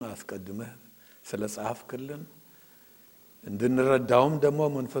አስቀድመህ ስለጻፍክልን እንድንረዳውም ደግሞ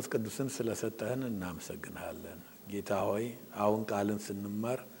መንፈስ ቅዱስን ስለሰጠህን እናመሰግናለን። ጌታ ሆይ አሁን ቃልን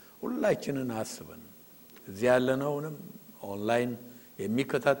ስንማር ሁላችንን አስበን እዚህ ያለነውንም ኦንላይን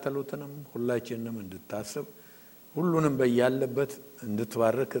የሚከታተሉትንም ሁላችንንም እንድታስብ ሁሉንም በያለበት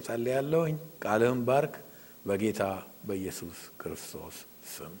እንድትባርክ ጸልያለሁኝ። ቃልህን ባርክ በጌታ በኢየሱስ ክርስቶስ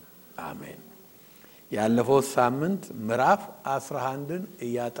ስም አሜን። ያለፈው ሳምንት ምዕራፍ 11ን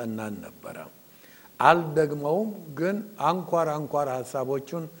እያጠናን ነበር። አልደግመውም፣ ግን አንኳር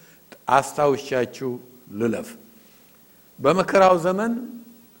ሐሳቦቹን አስታውሻችሁ ልለፍ። በመከራው ዘመን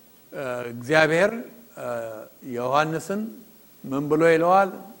እግዚአብሔር ዮሐንስን ምን ብሎ ይለዋል?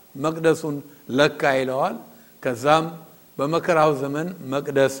 መቅደሱን ለካ ይለዋል። ከዛም በመከራው ዘመን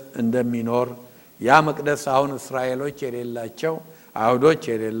መቅደስ እንደሚኖር ያ መቅደስ አሁን እስራኤሎች የሌላቸው አይሁዶች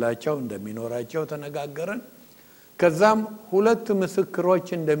የሌላቸው እንደሚኖራቸው ተነጋገርን። ከዛም ሁለት ምስክሮች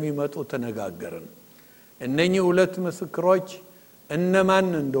እንደሚመጡ ተነጋገርን። እነኚህ ሁለት ምስክሮች እነማን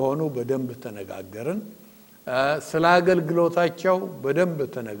እንደሆኑ በደንብ ተነጋገርን። ስለ አገልግሎታቸው በደንብ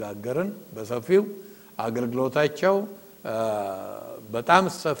ተነጋገርን በሰፊው። አገልግሎታቸው በጣም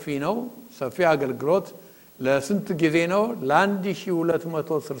ሰፊ ነው። ሰፊ አገልግሎት ለስንት ጊዜ ነው?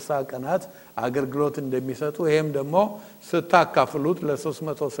 ለ1260 ቀናት አገልግሎት እንደሚሰጡ፣ ይሄም ደግሞ ስታካፍሉት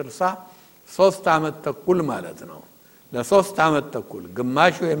ለ360 3 ዓመት ተኩል ማለት ነው። ለ3 ዓመት ተኩል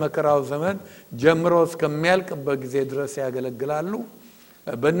ግማሹ የመከራው ዘመን ጀምሮ እስከሚያልቅበት ጊዜ ድረስ ያገለግላሉ።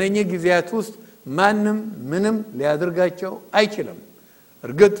 በእነኚህ ጊዜያት ውስጥ ማንም ምንም ሊያደርጋቸው አይችልም።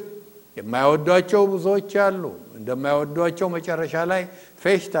 እርግጥ የማይወዷቸው ብዙዎች አሉ። እንደማይወዷቸው መጨረሻ ላይ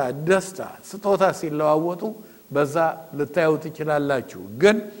ፌሽታ፣ ደስታ፣ ስጦታ ሲለዋወጡ በዛ ልታዩ ትችላላችሁ።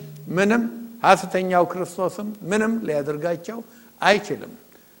 ግን ምንም ሐሰተኛው ክርስቶስም ምንም ሊያደርጋቸው አይችልም።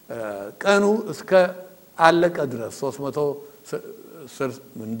 ቀኑ እስከ አለቀ ድረስ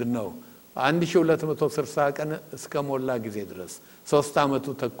 1260 ቀን እስከ ሞላ ጊዜ ድረስ 3 ዓመቱ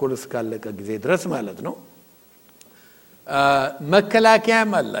ተኩል እስካለቀ ጊዜ ድረስ ማለት ነው።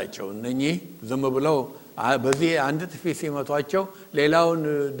 መከላከያም አላቸው። እነኚህ ዝም ብለው በዚህ አንድ ጥፊ ሲመቷቸው ሌላውን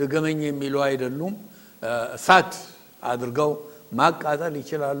ድገመኝ የሚሉ አይደሉም። እሳት አድርገው ማቃጠል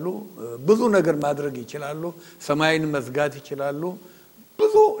ይችላሉ። ብዙ ነገር ማድረግ ይችላሉ። ሰማይን መዝጋት ይችላሉ።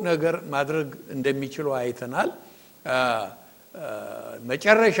 ብዙ ነገር ማድረግ እንደሚችሉ አይተናል።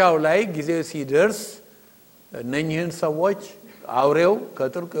 መጨረሻው ላይ ጊዜ ሲደርስ እነኚህን ሰዎች አውሬው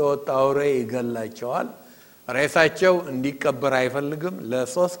ከጥርቅ የወጣ አውሬ ይገላቸዋል። ሬሳቸው እንዲቀበር አይፈልግም።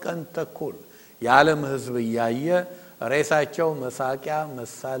 ለ3 ቀን ተኩል የዓለም ሕዝብ እያየ ሬሳቸው መሳቂያ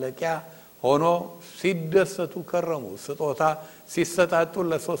መሳለቂያ ሆኖ ሲደሰቱ ከረሙ። ስጦታ ሲሰጣጡ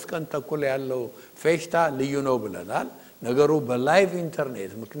ለ3 ቀን ተኩል ያለው ፌሽታ ልዩ ነው ብለናል። ነገሩ በላይቭ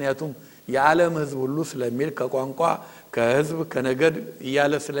ኢንተርኔት፣ ምክንያቱም የዓለም ሕዝብ ሁሉ ስለሚል ከቋንቋ ከሕዝብ ከነገድ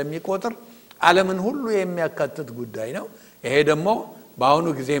እያለ ስለሚቆጥር ዓለምን ሁሉ የሚያካትት ጉዳይ ነው። ይሄ ደግሞ በአሁኑ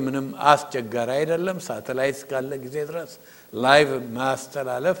ጊዜ ምንም አስቸጋሪ አይደለም። ሳተላይት እስካለ ጊዜ ድረስ ላይቭ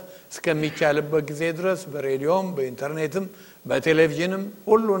ማስተላለፍ እስከሚቻልበት ጊዜ ድረስ በሬዲዮም በኢንተርኔትም በቴሌቪዥንም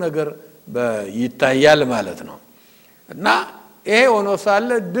ሁሉ ነገር ይታያል ማለት ነው። እና ይሄ ሆኖ ሳለ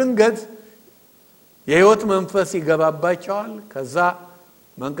ድንገት የህይወት መንፈስ ይገባባቸዋል። ከዛ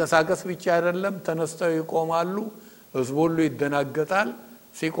መንቀሳቀስ ብቻ አይደለም፣ ተነስተው ይቆማሉ። ህዝቡ ሁሉ ይደናገጣል።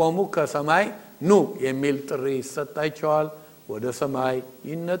 ሲቆሙ ከሰማይ ኑ የሚል ጥሪ ይሰጣቸዋል። ወደ ሰማይ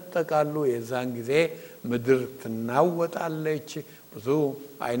ይነጠቃሉ። የዛን ጊዜ ምድር ትናወጣለች። ብዙ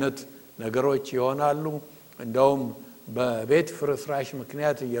አይነት ነገሮች ይሆናሉ። እንደውም በቤት ፍርስራሽ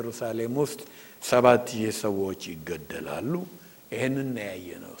ምክንያት ኢየሩሳሌም ውስጥ 7000 ሰዎች ይገደላሉ። ይሄንን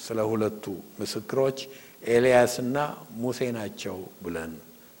ያየነው ስለ ሁለቱ ምስክሮች ኤልያስና ሙሴ ናቸው ብለን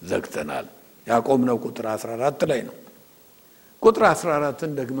ዘግተናል። ያቆምነው ቁጥር 14 ላይ ነው። ቁጥር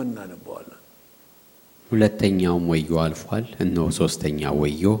 14ን ደግመን እናነባዋለን። ሁለተኛውም ወዮ አልፏል፣ እነሆ ሶስተኛው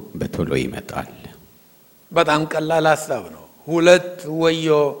ወዮ በቶሎ ይመጣል። በጣም ቀላል ሐሳብ ነው። ሁለት ወዮ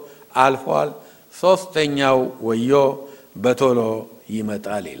አልፏል፣ ሶስተኛው ወዮ በቶሎ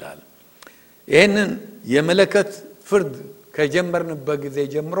ይመጣል ይላል። ይሄንን የመለከት ፍርድ ከጀመርንበት ጊዜ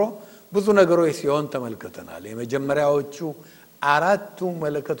ጀምሮ ብዙ ነገሮች ሲሆን ተመልክተናል። የመጀመሪያዎቹ 4ቱ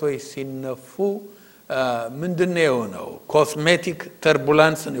መለከቶች ሲነፉ ምንድነው የሆነው? ኮስሜቲክ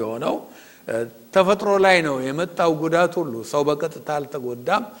ተርቡላንስ ነው የሆነው። ተፈጥሮ ላይ ነው የመጣው ጉዳት ሁሉ። ሰው በቀጥታ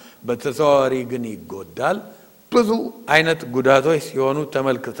አልተጎዳም፣ በተዘዋዋሪ ግን ይጎዳል። ብዙ አይነት ጉዳቶች ሲሆኑ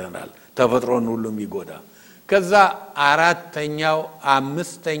ተመልክተናል። ተፈጥሮን ሁሉ የሚጎዳ። ከዛ 4ኛው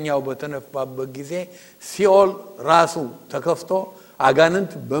 5ኛው በተነፋበት ጊዜ ሲኦል ራሱ ተከፍቶ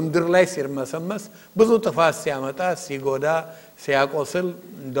አጋንንት በምድር ላይ ሲርመሰመስ ብዙ ጥፋት ሲያመጣ ሲጎዳ ሲያቆስል፣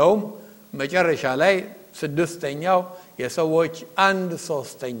 እንደውም መጨረሻ ላይ ስድስተኛው የሰዎች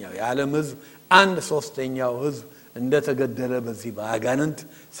 1/3 የዓለም ህዝብ 1/3 ህዝብ እንደተገደለ በዚህ በአጋንንት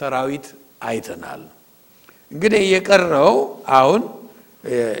ሰራዊት አይተናል። እንግዲህ የቀረው አሁን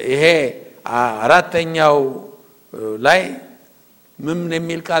ይሄ አራተኛው ላይ ምን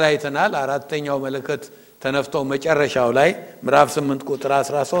የሚል ቃል አይተናል። አራተኛው መለከት ተነፍቶ መጨረሻው ላይ ምዕራፍ 8 ቁጥር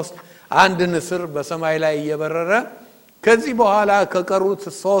 13 አንድ ንስር በሰማይ ላይ እየበረረ ከዚህ በኋላ ከቀሩት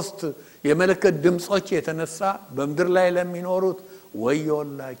 3 የመለከት ድምጾች የተነሳ በመድር ላይ ለሚኖሩት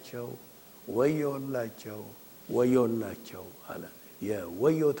ወዮላቸው ወዮላቸው ወዮላቸው አለ።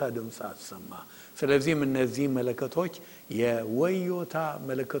 የወዮታ ድምጽ አሰማ። ስለዚህ እነዚህ መለከቶች የወዮታ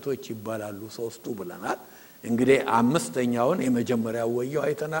መለከቶች ይባላሉ 3ቱ ብለናል። እንግዲህ አምስተኛውን የመጀመሪያው ወዮ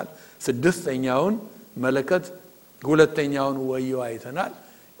አይተናል። ስድስተኛውን መለከት ሁለተኛውን ወዮ አይተናል።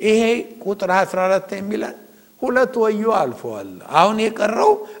 ይሄ ቁጥር 14 የሚለን 2 ወዮ አልፈዋል። አሁን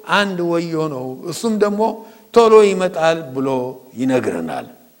የቀረው አንድ ወዮ ነው። እሱም ደግሞ ቶሎ ይመጣል ብሎ ይነግረናል።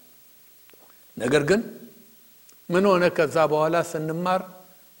 ነገር ግን ምን ሆነ ከዛ በኋላ ስንማር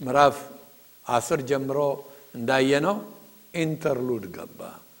ምዕራፍ 10 ጀምሮ እንዳየነው ኢንተርሉድ ገባ።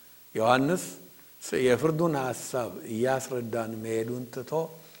 ዮሐንስ የፍርዱን ሐሳብ ያስረዳን መሄዱን ትቶ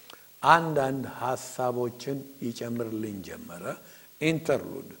አንዳንድ ሐሳቦችን ይጨምርልን ጀመረ።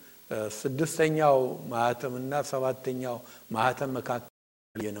 ኢንተርሉድ 6ኛው ማህተምና 7ኛው ማህተም መካከል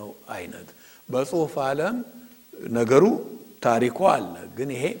የነው አይነት በጽሁፍ ዓለም ነገሩ ታሪኩ አለ። ግን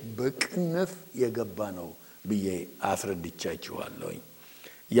ይሄ በቅንፍ የገባ ነው ብዬ አስረድቻችኋለሁ።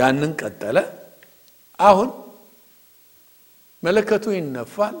 ያንን ቀጠለ። አሁን መለከቱ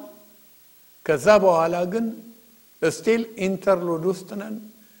ይነፋል። ከዛ በኋላ ግን ስቲል ኢንተርሉድ ውስጥ ነን።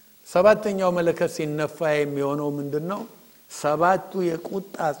 7ኛው መለከት ሲነፋ የሚሆነው ምንድነው? 7ቱ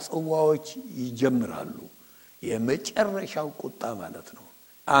የቁጣ ጽዋዎች ይጀምራሉ። የመጨረሻው ቁጣ ማለት ነው።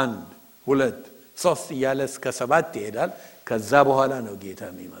 1 2 3 እያለ እስከ 7 ይሄዳል። ከዛ በኋላ ነው ጌታ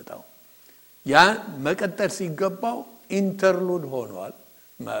የሚመጣው። ያ መቀጠል ሲገባው ኢንተርሉድ ሆኗል።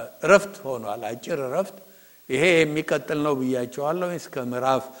 ረፍት ሆኗል። አጭር ረፍት። ይሄ የሚቀጥል ነው ብያቸዋለሁ። እስከ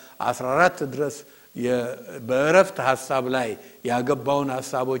ምዕራፍ 14 ድረስ በረፍት ሐሳብ ላይ ያገባውን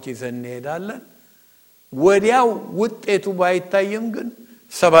ሐሳቦች ይዘን እንሄዳለን። ወዲያው ውጤቱ ባይታየም ግን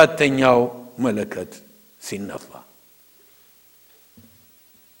 7ኛው መለከት ሲነፋ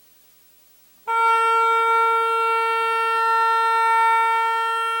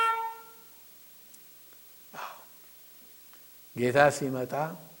ጌታ ሲመጣ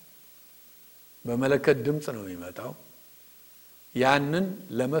በመለከት ድምጽ ነው የሚመጣው። ያንን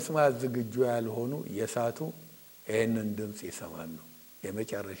ለመስማት ዝግጁ ያልሆኑ የሳቱ ይሄንን ድምጽ ይሰማሉ።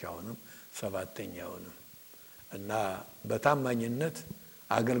 የመጨረሻውንም 7ኛውንም እና በታማኝነት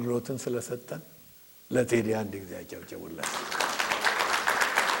አገልግሎትን ስለሰጠን ለቴዲ አንድ ጊዜ አጨብጭቡለት።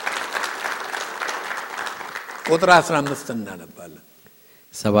 ቁጥር 15 እናነባለን።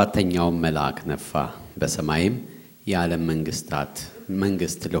 7ኛው መልአክ ነፋ፣ በሰማይም የዓለም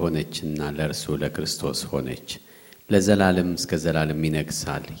መንግስት ለሆነችና ለእርሱ ለክርስቶስ ሆነች፣ ለዘላለም እስከ ዘላለም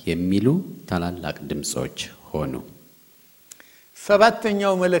ይነግሳል የሚሉ ታላላቅ ድምጾች ሆኑ።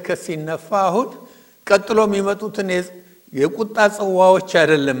 7ኛው መለከት ሲነፋ አሁን ቀጥሎ የሚመጡትን የቁጣ ጽዋዎች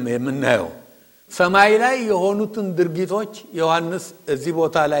አይደለም የምናየው። ሰማይ ላይ የሆኑትን ድርጊቶች ዮሐንስ እዚህ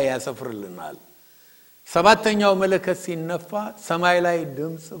ቦታ ላይ ያሰፍርልናል። 7ኛው መለከት ሲነፋ ሰማይ ላይ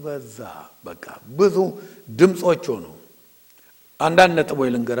ድምጽ በዛ። በቃ ብዙ ድምጾች ሆኑ። አንዳንድ ነጥቦች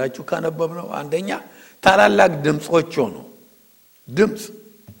ልንገራችሁ ካነበብነው። አንደኛ ታላላቅ ድምጾች ሆኑ። ድምጽ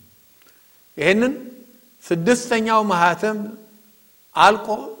ይሄንን 6ኛው ማህተም አልቆ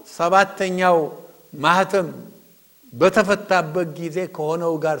 7ኛው ማህተም በተፈታበት ጊዜ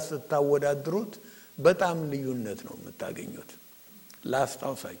ከሆነው ጋር ስታወዳድሩት በጣም ልዩነት ነው የምታገኙት።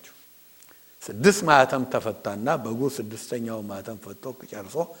 ላስታውሳችሁ 6 ማህተም ተፈታና በጉ 6ኛው ማህተም ፈቶ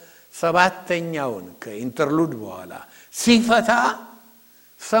ጨርሶ 7ኛውን ከኢንተርሉድ በኋላ ሲፈታ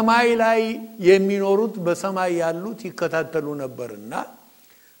ሰማይ ላይ የሚኖሩት በሰማይ ያሉት ይከታተሉ ነበርና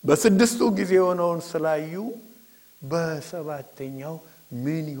በ6ቱ ጊዜ ሆነውን ስላዩ በ7ኛው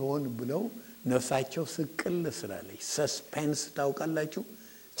ምን ይሆን ብለው ነፍሳቸው ስቅል ስላለች ሰስፔንስ ታውቃላችሁ።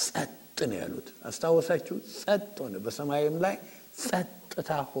 ጸጥ ነው ያሉት። አስታወሳችሁ? ጸጥ ሆነ። በሰማይም ላይ ጸጥታ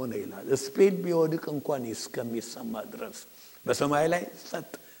ሆነ ይላል። ስፒድ ቢወድቅ እንኳን እስከሚሰማ ድረስ በሰማይ ላይ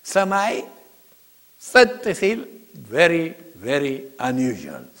ጸጥ። ሰማይ ጸጥ ሲል very very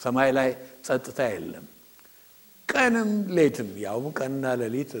unusual። ሰማይ ላይ ጸጥታ የለም። ቀንም ሌትም ያው ቀንና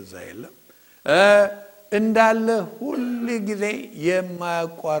ሌሊት እዛ የለም። እንዳለ ሁሉ ጊዜ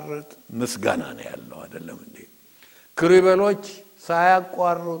የማያቋርጥ ምስጋና ነው ያለው አይደለም እንዴ? ክሩቤሎች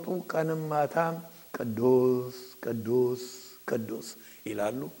ሳያቋርጡ ቀንም ማታም ቅዱስ ቅዱስ ቅዱስ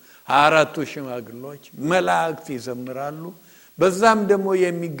ይላሉ። አራቱ ሽማግሎች መላእክት ይዘምራሉ በዛም ደግሞ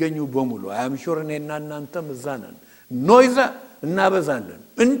የሚገኙ በሙሉ አምሹር እኔና እናንተም እዛ ነን ኖይዛ እናበዛለን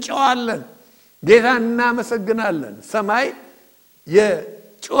እንጨዋለን ጌታን እናመሰግናለን ሰማይ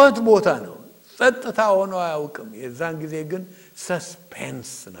የጩኸት ቦታ ነው ጸጥታ ሆኖ አያውቅም የዛን ጊዜ ግን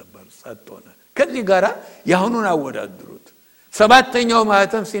ሰስፔንስ ነበር ጸጥ ሆነ ከዚህ ጋራ ያሁኑን አወዳድሩት ሰባተኛው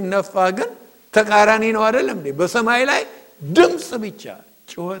ማህተም ሲነፋ ግን ተቃራኒ ነው አይደለም እንዴ በሰማይ ላይ ድምጽ ብቻ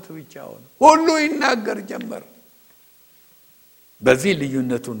ጩኸት ብቻ ሆነ ሁሉ ይናገር ጀመር በዚህ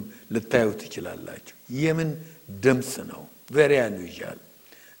ልዩነቱን ልታዩት ይችላልላችሁ የምን ድምጽ ነው very unusual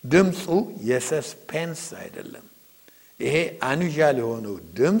ድምጹ የሰስፔንስ አይደለም ይሄ unusual የሆነው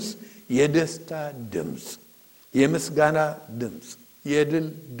ድምጽ የደስታ ድምጽ የምስጋና ድምጽ የድል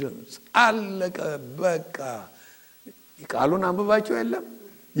ድምጽ አለቀ በቃ ቃሉን አንብባችሁ የለም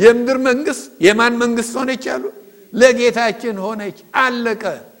የምድር መንግስት የማን መንግስት ሆነች አሉ ለጌታችን ሆነች አለቀ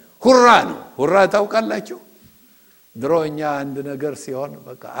ሁራ ነው ሁራ ታውቃላችሁ ድሮኛ አንድ ነገር ሲሆን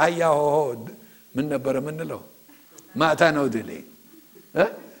በቃ አያሆ ምን ነበር ምንለው ማታ ነው ድሌ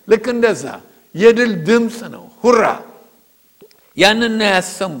ልክ እንደዛ የድል ድምጽ ነው ሁራ ያንን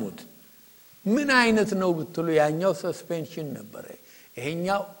ያሰሙት ምን አይነት ነው ብትሉ ያኛው ሰስፔንሽን ነበር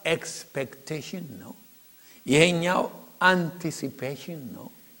ይሄኛው ኤክስፔክቴሽን ነው ይሄኛው አንቲሲፔሽን ነው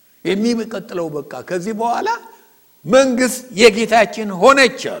የሚቀጥለው በቃ ከዚህ በኋላ መንግስት የጌታችን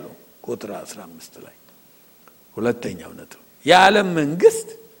ሆነች አሉ ቁጥር 15 ላይ ሁለተኛው ነጥብ የዓለም መንግስት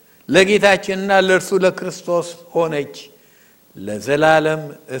ለጌታችንና ለእርሱ ለክርስቶስ ሆነች ለዘላለም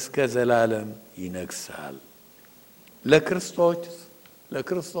እስከ ዘላለም ይነግሳል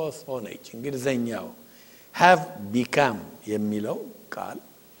ለክርስቶስ ሆነች እንግሊዘኛው have become የሚለው ቃል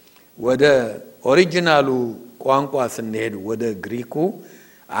ወደ ኦሪጂናሉ ቋንቋ ስንሄድ ወደ ግሪኩ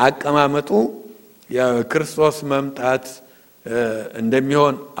አቀማመጡ የክርስቶስ መምጣት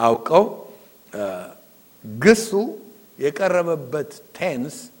እንደሚሆን አውቀው ግሱ የቀረበበት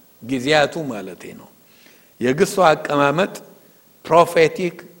ቴንስ ጊዜያቱ ማለት ነው የግሱ አቀማመጥ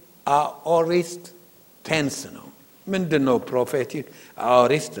ፕሮፌቲክ አኦሪስት ቴንስ ነው ምንድነው ፕሮፌቲክ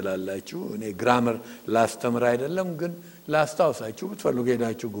አኦሪስት ላላችሁ እኔ ግራመር ላስተምር አይደለም ግን ላስታውሳችሁ ብትፈልጉ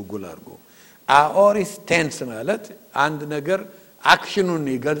ሄዳችሁ ጉግል አድርጉ አኦሪስት ቴንስ ማለት አንድ ነገር አክሽኑን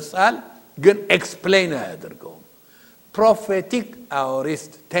ይገልጻል ግን ኤክስፕሌን አያደርገው ፕሮፌቲክ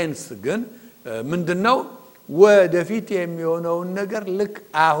አኦሪስት ቴንስ ግን ምንድነው ወደፊት የሚሆነው ነገር ልክ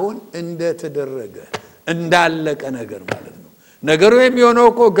አሁን እንደተደረገ እንዳለቀ ነገር ማለት ነው ነገሩ የሚሆነው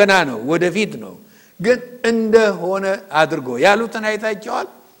እኮ ገና ነው ወደፊት ነው ግን እንደሆነ አድርጎ ያሉትን አይታቸዋል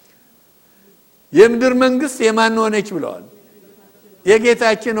የምድር መንግስት የማን ሆነች ብለዋል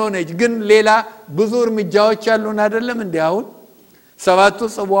የጌታችን ሆነች ግን ሌላ ብዙ እርምጃዎች አሉን አይደለም እንዴ አሁን ሰባቱ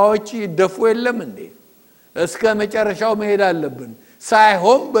ጽዋዎች ይደፉ የለም እንዴ እስከ መጨረሻው መሄድ አለብን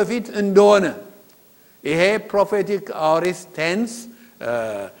ሳይሆን በፊት እንደሆነ ይሄ ፕሮፌቲክ አኦሪስት ቴንስ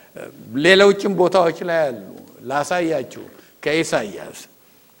ሌሎችም ቦታዎች ላይ አሉ ላሳያችሁ ከኢሳይያስ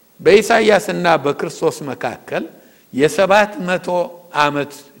በኢሳይያስና በክርስቶስ መካከል የ700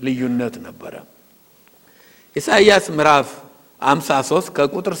 ዓመት ልዩነት ነበረ ኢሳይያስ ምዕራፍ 53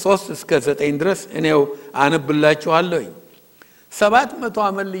 ከቁጥር 3 እስከ 9 ድረስ እኔው አንብላችኋለሁ 700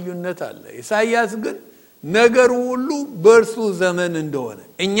 ዓመት ልዩነት አለ ኢሳይያስ ግን ነገሩ ሁሉ በእርሱ ዘመን እንደሆነ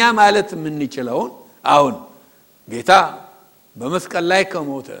እኛ ማለት የምንችለውን አሁን ጌታ በመስቀል ላይ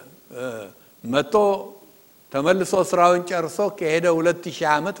ከሞተ መጥቶ ተመልሶ ስራውን ጨርሶ ከሄደ 2000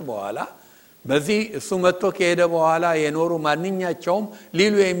 ዓመት በኋላ በዚህ እሱ መጥቶ ከሄደ በኋላ የኖሩ ማንኛቸውም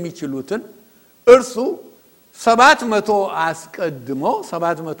ሊሉ የሚችሉትን እርሱ 700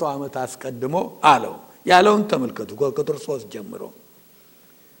 ዓመት አስቀድሞ አለው ያለውን ተመልከቱ ከቁጥር 3 ጀምሮ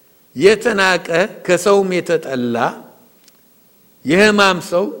የተናቀ ከሰውም የተጠላ የሕማም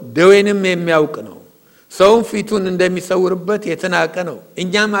ሰው ደዌንም የሚያውቅ ነው ሰውን ፊቱን እንደሚሰውርበት የተናቀ ነው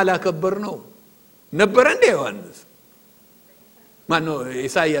እኛም አላከበር ነው ነበር እንደ ዮሐንስ ማነው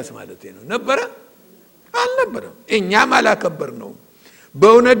ኢሳይያስ ማለት ነው ነበር አልነበረም እኛም አላከበር ነው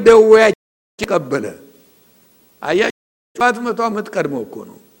በእውነት ደዌያችን ተቀበለ አያችሁ 700 ዓመት ቀድሞ እኮ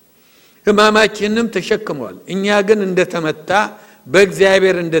ነው ሕማማችንንም ተሸክሟል እኛ ግን እንደተመታ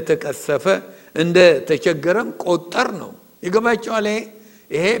በእግዚአብሔር እንደተቀሰፈ እንደተቸገረም ቆጠር ነው ይገባችኋል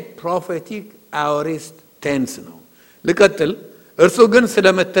ይሄ ፕሮፌቲክ አኦሪስት ቴንስ ነው ልቀጥል እርሱ ግን ስለ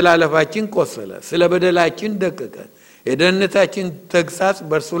መተላለፋችን ቆሰለ ስለ በደላችን ደቀቀ የደህንነታችን ተግሳጽ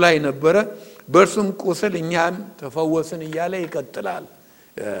በእርሱ ላይ ነበረ በእርሱም ቁስል እኛም ተፈወስን እያለ ይቀጥላል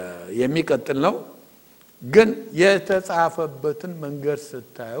የሚቀጥል ነው ግን የተጻፈበትን መንገድ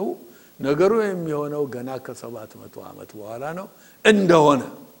ስታዩ ነገሩ የሚሆነው ገና ከ700 ዓመት በኋላ ነው እንደሆነ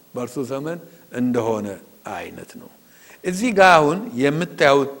በእርሱ ዘመን እንደሆነ አይነት ነው እዚህ ጋር አሁን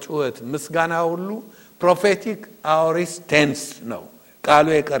የምታዩት ጩኸት ምስጋና ሁሉ ፕሮፌቲክ አውሪስ ቴንስ ነው ቃሉ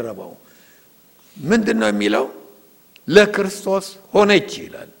የቀረበው ምንድነው የሚለው ለክርስቶስ ሆነች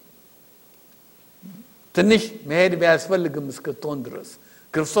ይላል ትንሽ መሄድ ቢያስፈልግም እስከቶን ድረስ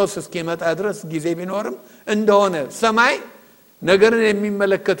ክርስቶስ እስኪመጣ ድረስ ጊዜ ቢኖርም እንደሆነ ሰማይ ነገርን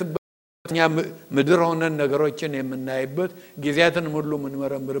የሚመለከትበት ምድር ሆነን ነገሮችን የምናይበት ጊዜያትን ሁሉ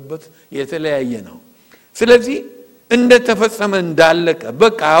ምንመረምርበት የተለያየ ነው ስለዚህ እንደ ተፈጸመ እንዳለቀ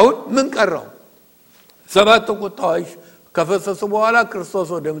በቃ አሁን ምን ቀረው ሰባት ቁጣዎች ከፈሰሱ በኋላ ክርስቶስ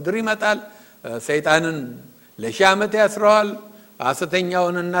ወደ ምድር ይመጣል ሰይጣንን ለሺህ ዓመት ያስረዋል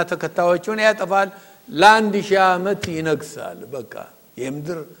ሐሰተኛውንና ተከታዮቹን ያጠፋል ለአንድ ሺህ ዓመት ይነግሳል በቃ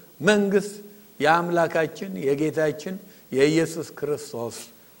የምድር መንግስት የአምላካችን የጌታችን የኢየሱስ ክርስቶስ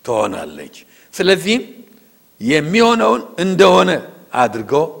ትሆናለች ስለዚህ የሚሆነውን እንደሆነ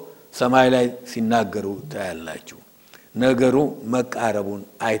አድርገው ሰማይ ላይ ሲናገሩ ታያላችሁ ነገሩ መቃረቡን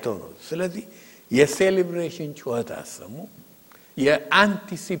አይተው ነው ስለዚህ የሴሌብሬሽን ጩኸት አሰሙ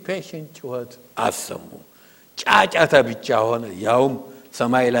የአንቲሲፔሽን ጩኸት አሰሙ ጫጫታ ብቻ ሆነ ያውም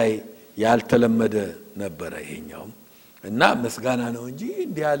ሰማይ ላይ ያልተለመደ ነበር ይሄኛውም እና ምስጋና ነው እንጂ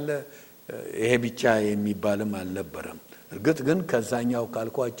እንዲህ ያለ ይሄ ብቻ የሚባልም አልነበረም እርግጥ ግን ከዛኛው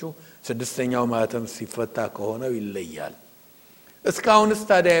ካልኳችሁ ስድስተኛው ማተም ሲፈታ ከሆነው ይለያል እስካሁን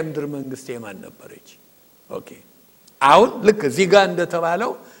ታዲያ የምድር መንግስት የማን ነበረች ኦኬ አሁን ልክ እዚህ ጋር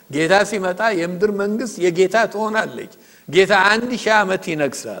እንደተባለው ጌታ ሲመጣ የምድር መንግስት የጌታ ትሆናለች ጌታ 1000 ዓመት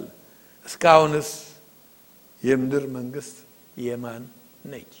ይነግሳል እስካሁንስ የምድር መንግስት የማን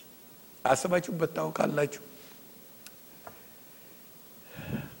ነች አስባችሁበት ታውቃላችሁ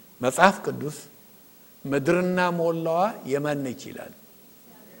መጽሐፍ ቅዱስ ምድርና ሞላዋ የማን ነች ይላል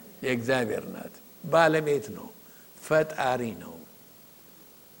የእግዚአብሔር ናት ባለቤት ነው ፈጣሪ ነው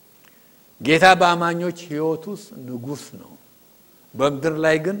ጌታ በአማኞች ሕይወት ውስጥ ንጉስ ነው በምድር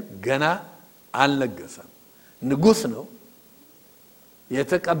ላይ ግን ገና አልነገሰም ንጉስ ነው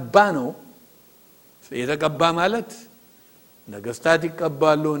የተቀባ ነው የተቀባ ማለት ነገስታት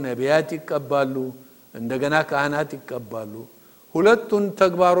ይቀባሉ ነቢያት ይቀባሉ እንደገና ካህናት ይቀባሉ ሁለቱን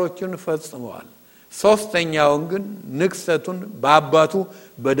ተግባሮችን ፈጽመዋል ሶስተኛውን ግን ንግሰቱን በአባቱ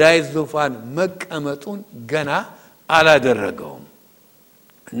በዳዊት ዙፋን መቀመጡን ገና አላደረገውም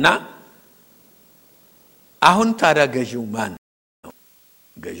እና አሁን ታዲያ ገዢው ማን ነው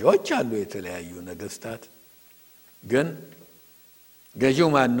ገዢዎች አሉ የተለያዩ ነገስታት ግን ገዢው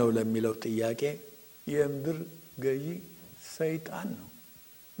ማን ነው ለሚለው ጥያቄ የምድር ገዢ ሰይጣን ነው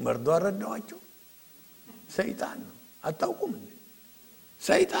መርዶ አረዳዋቸው ሰይጣን ነው አታውቁም እንዴ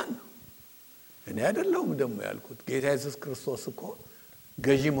ሰይጣን ነው እኔ አይደለሁም ደሞ ያልኩት ጌታ ኢየሱስ ክርስቶስ እኮ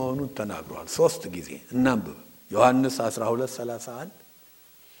ገዢ መሆኑን ተናግሯል 3 ጊዜ እናንብብ ዮሐንስ 12:31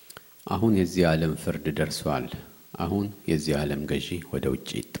 አሁን የዚህ ዓለም ፍርድ ደርሷል አሁን የዚህ ዓለም ገዢ ወደ ውጪ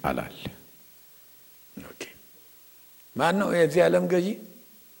ይጣላል ኦኬ ማን ነው የዚህ ዓለም ገዢ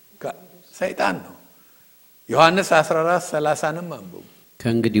ሰይጣን ነው ዮሐንስ 14:30ንም አንብቡ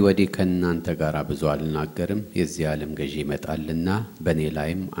ከእንግዲህ ወዲህ ከእናንተ ጋር ብዙ አልናገርም የዚህ ዓለም ገዢ ይመጣልና በእኔ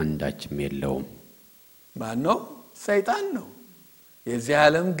ላይም አንዳችም የለውም ማን ነው ሰይጣን ነው የዚህ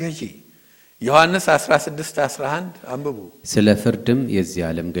ዓለም ገዢ ዮሐንስ 16:11 አንብቡ ስለ ፍርድም የዚህ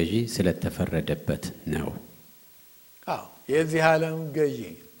ዓለም ገዢ ስለተፈረደበት ነው አዎ የዚህ ዓለም ገዢ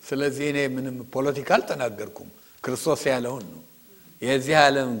ስለዚህ እኔ ምንም ፖለቲካል ተናገርኩም ክርስቶስ ያለውን ነው የዚህ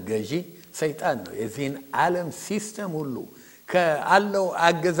ዓለም ገዢ ሰይጣን ነው የዚህን ዓለም ሲስተም ሁሉ ከአለው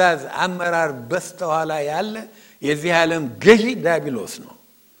አገዛዝ አመራር በስተኋላ ያለ የዚህ ዓለም ገዢ ዲያብሎስ ነው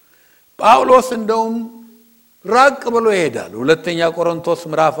ጳውሎስ እንደውም ራቅ ብሎ ይሄዳል ሁለተኛ ቆሮንቶስ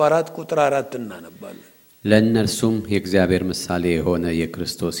ምዕራፍ 4:4 እናነባለን ለእነርሱም የእግዚአብሔር ምሳሌ የሆነ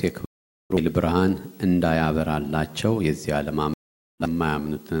የክርስቶስ የክብር ብርሃን እንዳያበራላቸው የዚህ ዓለም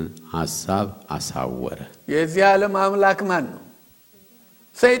ለማያምኑትን ሐሳብ አሳወረ የዚህ ዓለም አምላክ ማን ነው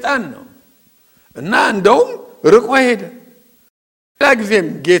ሰይጣን ነው እና እንደውም ርቆ ሄደ ለጊዜም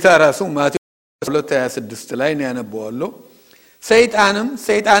ጌታ ራሱ ማቴዎስ 2:26 ላይ ነው ያነበዋለሁ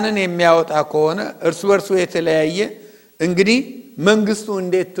ሰይጣንን የሚያወጣ ከሆነ እርሱ በርሱ የተለያየ እንግዲህ መንግስቱ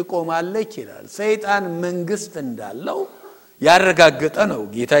እንዴት ትቆማለች ይላል ሰይጣን መንግስት እንዳለው ያረጋግጠ ነው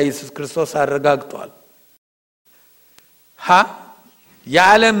ጌታ ኢየሱስ ክርስቶስ አረጋግጧል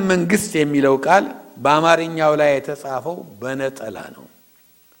የዓለም መንግስት የሚለው ቃል በአማርኛው ላይ የተጻፈው በነጠላ ነው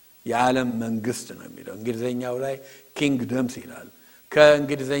የዓለም መንግስት ነው የሚለው እንግሊዘኛው ላይ ኪንግደምስ ይላል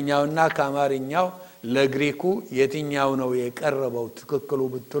ከእንግሊዘኛውና ከአማርኛው ለግሪኩ የትኛው ነው የቀረበው ትክክሉ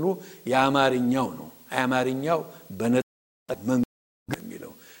ብትሉ የአማርኛው ነው አማርኛው በነጠላ መንግስት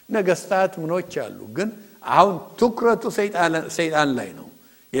የሚለው ነገስታት ምኖች አሉ ግን አሁን ትኩረቱ ሰይጣን ላይ ነው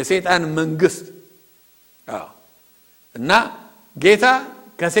የሰይጣን መንግስት እና ጌታ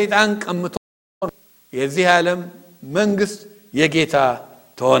ከሰይጣን ቀምቶ የዚህ ዓለም መንግስት የጌታ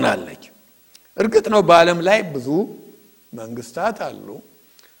ትሆናለች። እርግጥ ነው በዓለም ላይ ብዙ መንግስታት አሉ።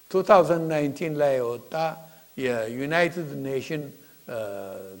 2019 ላይ የወጣ የዩናይትድ ኔሽን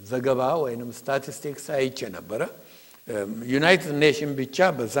ዘገባ ወይንም ስታቲስቲክስ አይቼ ነበረ። ዩናይትድ ኔሽን ብቻ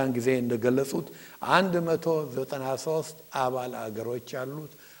በዛን ጊዜ እንደገለጹት 193 አባል አገሮች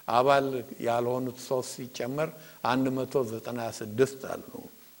አሉት። አባል ያልሆኑት 3 ሲጨመር 196 አሉ።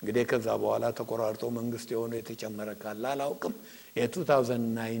 እንግዲህ ከዛ በኋላ ተቆራርጦ መንግስት የሆነ የተጨመረ ካለ አላውቅም።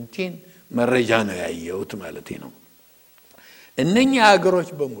 የ2019 መረጃ ነው ያየሁት ማለት ነው። እነኛ ሀገሮች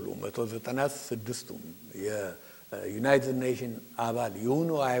በሙሉ 196ቱም የዩናይትድ ኔሽን አባል ይሁኑ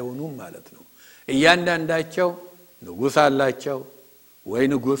አይሁኑም ማለት ነው። እያንዳንዳቸው ንጉስ አላቸው፣ ወይ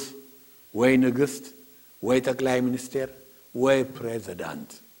ንጉስ ወይ ንግስት ወይ ጠቅላይ ሚኒስቴር ወይ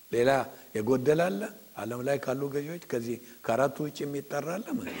ፕሬዝዳንት። ሌላ የጎደላለ ዓለም ላይ ካሉ ገዢዎች ከዚህ ከአራቱ ውጭ የሚጠራለ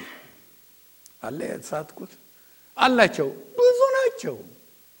ማለት አለ የተሳትኩት አላቸው። ብዙ ናቸው።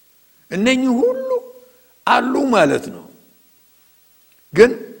 እነኚህ ሁሉ አሉ ማለት ነው።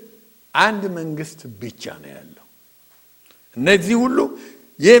 ግን አንድ መንግስት ብቻ ነው ያለው። እነዚህ ሁሉ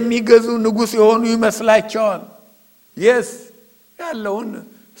የሚገዙ ንጉስ የሆኑ ይመስላቸዋል። ያለውን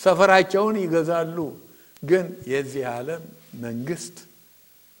ሰፈራቸውን ይገዛሉ። ግን የዚህ ዓለም መንግስት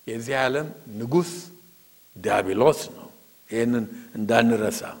የዚህ ዓለም ንጉስ ዲያብሎስ ነው። ይሄንን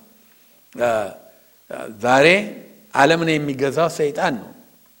እንዳንረሳ። ዛሬ ዓለምን የሚገዛው ሰይጣን ነው።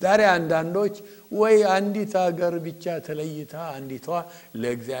 ዛሬ አንዳንዶች ወይ አንዲት ሀገር ብቻ ተለይታ አንዲቷ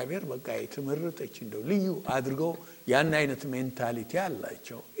ለእግዚአብሔር በቃ የተመረጠች እንደው ልዩ አድርገው ያን አይነት ሜንታሊቲ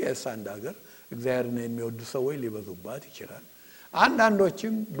አላቸው። አንድ ሀገር እግዚአብሔርን የሚወዱ ሰዎች ሊበዙባት ይችላል።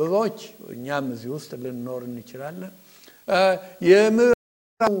 አንዳንዶችም ብዙዎች እኛም እዚህ ውስጥ ልንኖር እንችላለን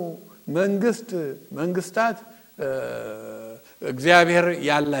የምዕራቡ መንግስታት እግዚአብሔር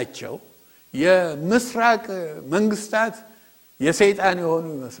ያላቸው የምስራቅ መንግስታት የሰይጣን የሆኑ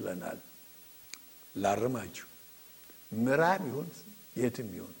ይመስለናል። ላርማችሁ ምዕራብ ይሁን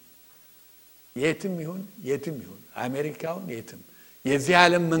የትም ይሁን አሜሪካውን የትም የዚህ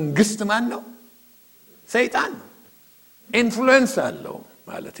ዓለም መንግስት ማን ነው? ሰይጣን ነው። ኢንፍሉዌንስ አለው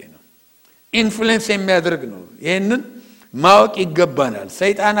ማለት ነው። ኢንፍሉዌንስ የሚያደርግ ነው። ይሄንን ማወቅ ይገባናል።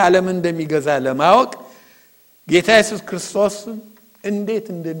 ሰይጣን ዓለምን እንደሚገዛ ለማወቅ ጌታ ኢየሱስ ክርስቶስ እንዴት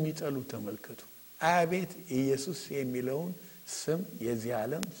እንደሚጠሉ ተመልከቱ። አቤት ኢየሱስ የሚለውን ስም የዚህ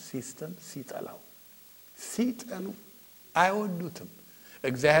ዓለም ሲስተም ሲጠሉ አይወዱትም።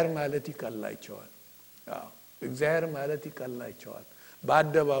 እግዚአብሔር ማለት ይቀላቸዋል። እግዚአብሔር ማለት ይቀላቸዋል።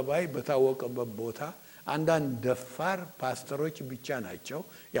 በአደባባይ በታወቀበት ቦታ አንዳንድ ደፋር ፓስተሮች ብቻ ናቸው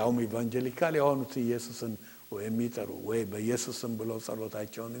ያውም ኢቫንጀሊካል የሆኑት ኢየሱስን የሚጠሩ ወይ በኢየሱስም ብለው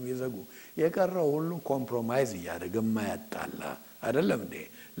ጸሎታቸውን የሚዘጉ። የቀረው ሁሉ ኮምፕሮማይዝ ያደረገ ማያጣላ አይደለም እንዴ?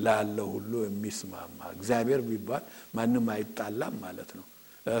 ላለው ሁሉ የሚስማማ እግዚአብሔር ቢባል ማንንም አይጣላም ማለት ነው።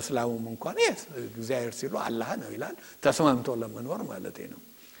 እስላሙም እንኳን እግዚአብሔር ሲሉ አላህ ነው ይላል። ተስማምቶ ለመኖር ማለት ነው።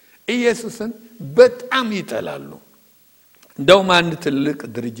 ኢየሱስን በጣም ይጠላሉ። እንደውም አንድ ትልቅ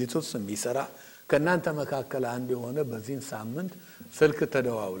ድርጅት ውስጥ የሚሰራ ከናንተ መካከል አንድ የሆነ በዚህን ሳምንት ስልክ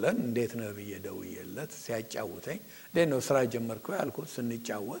ተደዋውለን እንዴት ነው ብዬ ደውዬለት ሲያጫውተኝ እንዴት ነው ስራ ጀመርኩ ያልኩት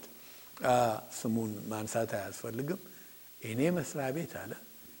ስንጫወት ስሙን ማንሳት አያስፈልግም እኔ መስሪያ ቤት አለ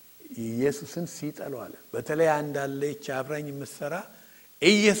ኢየሱስን ሲጠሉ አለ። በተለይ አንድ አለች አብራኝ መስራ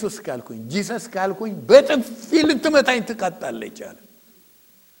ኢየሱስ ካልኩኝ ጂሰስ ካልኩኝ በጥፊ ልትመታኝ ትቀጣለች አለ።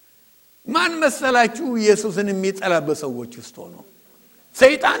 ማን መሰላችሁ ኢየሱስን የሚጠላ በሰዎች ውስጥ ሆኖ?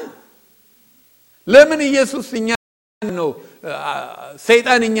 ሰይጣን። ለምን ኢየሱስ እኛን ነው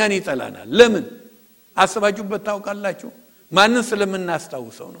ሰይጣን እኛን ይጠላናል? ለምን አስባችሁበት ታውቃላችሁ? ማንን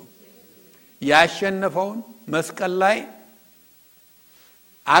ስለምናስታውሰው ነው? ያሸነፈውን መስቀል ላይ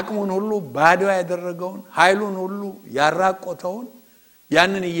አቅሙን ሁሉ ባዶ ያደረገውን ኃይሉን ሁሉ ያራቆተውን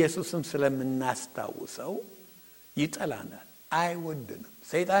ያንን ኢየሱስን ስለምናስታውሰው ይጠላናል፣ አይወደንም።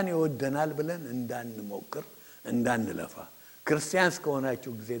 ሰይጣን ይወደናል ብለን እንዳንሞክር እንዳንለፋ። ክርስቲያንስ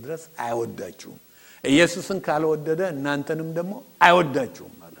ከሆናችሁ ጊዜ ድረስ አይወዳችሁም። ኢየሱስን ካልወደደ እናንተንም ደግሞ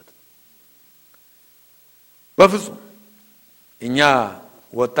አይወዳችሁም ማለት ነው። በፍጹም። እኛ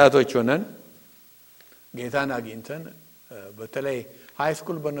ወጣቶች ሆነን ጌታን አግኝተን በተለይ ሃይ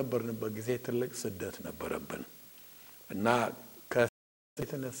ስኩል በነበርንበት ጊዜ ትልቅ ስደት ነበረብን እና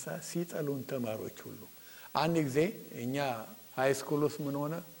ከተነሳ ሲጠሉን ተማሪዎች ሁሉ አንድ ጊዜ እኛ ሃይ ስኩል ውስጥ ምን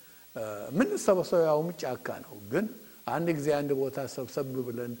ሆነ ምን ሰበሰው ያው ጫካ ነው ግን አንድ ጊዜ አንድ ቦታ ሰብሰብ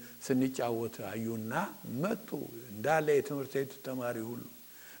ብለን ስንጫወት አዩና መጡ እንዳለ የትምህርት ቤቱ ተማሪ ሁሉ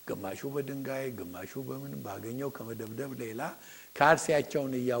ግማሹ በድንጋይ ግማሹ በምን ባገኘው ከመደብደብ ሌላ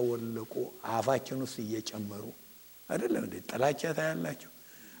ካልሲያቸውን እያወለቁ አፋቸውን ውስጥ እየጨመሩ አይደለም እንዴ ጥላቻ ታያላችሁ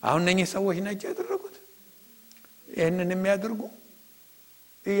አሁን እነኚህ ሰዎች ናቸው ያደረጉት ይሄንን የሚያደርጉ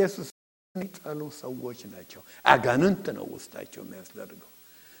ኢየሱስ የሚጠሉ ሰዎች ናቸው አጋንንት ነው ውስጣቸው የሚያስደርገው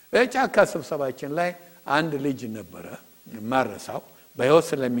በጫካ ስብሰባችን ላይ አንድ ልጅ ነበረ ማረሳው በህይወት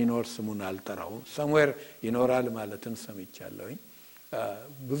ስለሚኖር ስሙን አልጠራው somewhere ይኖራል ማለትን ሰምቻለሁኝ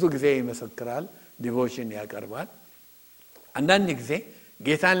ብዙ ጊዜ ይመሰክራል ዲቮሽን ያቀርባል አንዳንድ ጊዜ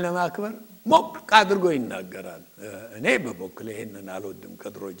ጌታን ለማክበር ሞቅ አድርጎ ይናገራል እኔ በበኩሌ ይሄንን አልወድም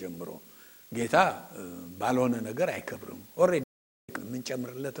ከድሮ ጀምሮ ጌታ ባልሆነ ነገር አይከብርም ኦሬዲ ምን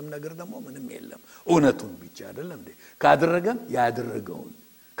ጨምርለትም ነገር ደግሞ ምንም የለም እውነቱን ብቻ አይደለም እንዴ ካደረገም ያደረገውን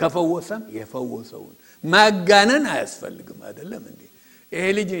ከፈወሰም የፈወሰውን ማጋነን አያስፈልግም አይደለም እንዴ ይሄ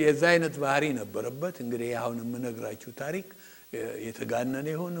ልጅ የዛ አይነት ባህሪ ነበረበት እንግዲህ አሁን የምነግራችሁ ታሪክ የተጋነነ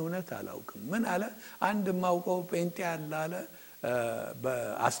ይሁን እውነት አላውቅም ምን አለ አንድ ማውቀው ጴንጤ አለ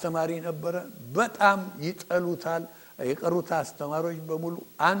በአስተማሪ ነበረ በጣም ይጠሉታል የቀሩት አስተማሪዎች በሙሉ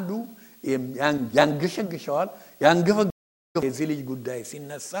አንዱ ያንገሸግሸዋል ያንገፈገፈው የዚህ ልጅ ጉዳይ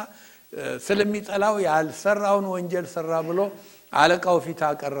ሲነሳ ስለሚጠላው ያልሰራውን ወንጀል ሰራ ብሎ አለቃው ፊት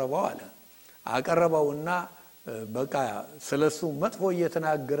አቀረበውና በቃ ስለሱ መጥፎ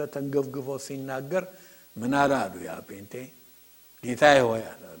እየተናገረ ተንገፍግፎ ሲናገር ምን አላሉ ያ ጴንጤ ጌታዬ ሆይ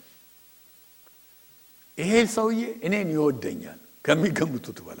አለ ይሄ ሰውዬ እኔን ይወደኛል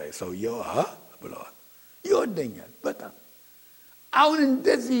ከሚገምቱት በላይ ሰውዬው ብለዋል ይወደኛል በጣም አሁን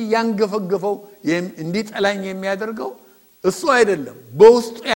እንደዚህ ያንገፈገፈው እንዲጠላኝ የሚያደርገው እሱ አይደለም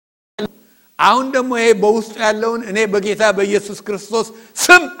በውስጡ አሁን ደግሞ ይሄ በውስጡ ያለውን እኔ በጌታ በኢየሱስ ክርስቶስ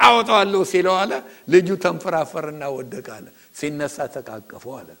ስም አወጣዋለሁ ሲለው አለ ልጁ ተንፈራፈርና ወደቀ ሲነሳ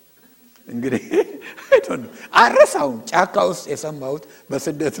ተቃቀፈው አለ እንግዲህ አይቶን አረሳው ጫካ ውስጥ የሰማሁት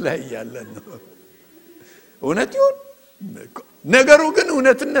በስደት ላይ ያለን ነው እውነት ይሁን ነገሩ ግን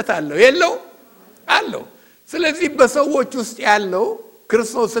እውነትነት አለው የለው አለው ስለዚህ በሰዎች ውስጥ ያለው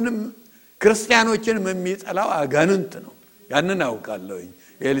ክርስቶስንም ክርስቲያኖችንም የሚጠላው አጋንንት ነው ያንን አውቃለሁ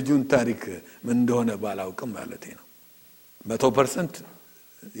የልጁን ታሪክ ምን እንደሆነ ባላውቅም ማለት ነው 100%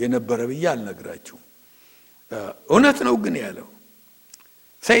 የነበረ ብዬ አልነግራችሁ እውነት ነው ግን ያለው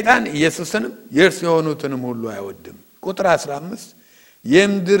ሰይጣን ኢየሱስንም የእርሱ የሆኑትንም ሁሉ አይወድም ቁጥር 15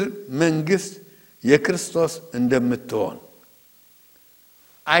 የምድር መንግስት የክርስቶስ እንደምትሆን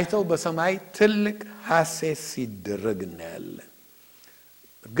አይተው በሰማይ ትልቅ ሐሴት ሲደረግ እናያለን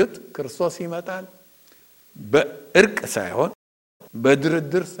ግጥ ክርስቶስ ይመጣል በእርቅ ሳይሆን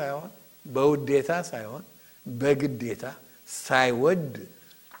በድርድር ሳይሆን በውዴታ ሳይሆን በግዴታ ሳይወድ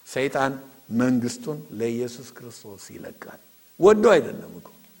ሰይጣን መንግስቱን ለኢየሱስ ክርስቶስ ይለቃል ወዶ አይደለም እኮ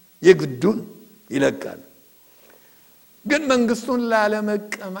የግዱን ይለቃል ግን መንግስቱን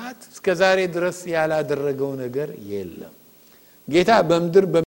ላለመቀማት እስከዛሬ ድረስ ያላደረገው ነገር የለም ጌታ በመድር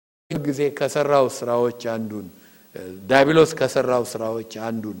በጊዜ ከሰራው ስራዎች አንዱን ዳቢሎስ ከሰራው ስራዎች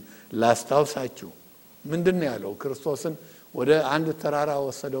አንዱን ላስታውሳችሁ ምንድነው ያለው ክርስቶስን ወደ አንድ ተራራ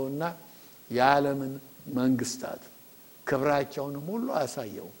ወሰደውና የዓለምን መንግስታት ክብራቸውን ሁሉ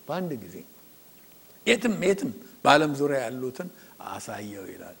አሳየው በአንድ ጊዜ የትም በዓለም ዙሪያ ያሉትን አሳየው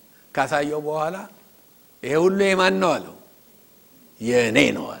ይላል ካሳየው በኋላ ይሄ ሁሉ የማን ነው አለው የኔ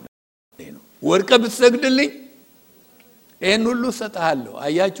ነው አለ ወርቀ ብትሰግድልኝ ይሄን ሁሉ ሰጣለሁ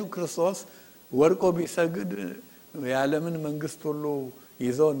አያችሁ ክርስቶስ ወርቆ ቢሰግድ የዓለምን መንግስት ሁሉ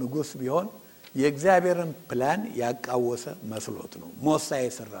ይዘው ንጉስ ቢሆን የእግዚአብሔርን ፕላን ያቃወሰ መስሎት ነው ሞሳ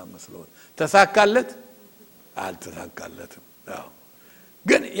የሰራ መስሎት ተሳካለት አልተሳካለትም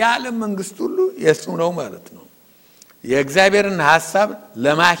ግን የዓለም መንግስት ሁሉ የሱ ነው ማለት ነው የእግዚአብሔርን ሐሳብ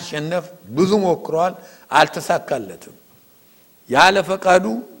ለማሸነፍ ብዙ ሞክሯል አልተሳካለትም ያለ ፈቃዱ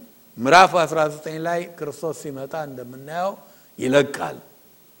ምዕራፍ 19 ላይ ክርስቶስ ሲመጣ እንደምናየው ይለቃል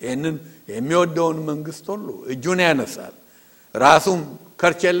ይሄንን የሚወደውን መንግስት ሁሉ እጁን ያነሳል ራሱም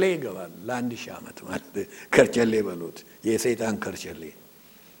ከርቸሌ ይገባል ለአንድ ሺህ ዓመት ማለት ከርቸሌ በሉት የሰይጣን ከርቸሌ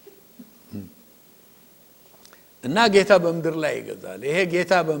እና ጌታ በመድር ላይ ይገዛል ይሄ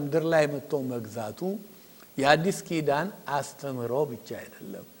ጌታ በመድር ላይ መጥቶ መግዛቱ የአዲስ ኪዳን አስተምሮ ብቻ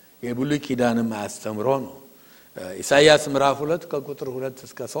አይደለም የብሉይ ኪዳንም አስተምሮ ነው ኢሳይያስ ምዕራፍ 2 ከቁጥር 2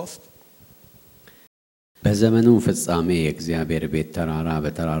 እስከ 3 በዘመኑ ፍጻሜ የእግዚአብሔር ቤት ተራራ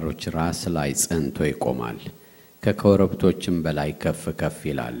በተራሮች ራስ ላይ ጸንቶ ይቆማል ከኮረብቶችም በላይ ከፍ ከፍ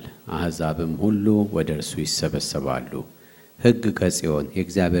ይላል አሕዛብም ሁሉ ወደ እርሱ ይሰበሰባሉ ሕግ ከጽዮን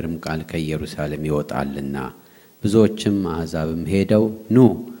የእግዚአብሔርም ቃል ከኢየሩሳሌም ይወጣልና ብዙዎችም አሕዛብም ሄደው ኑ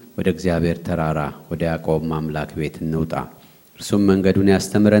ወደ እግዚአብሔር ተራራ ወደ ያዕቆብ አምላክ ቤት እንውጣ እርሱም መንገዱን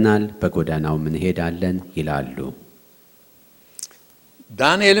ያስተምረናል በጎዳናው እንሄዳለን ይላሉ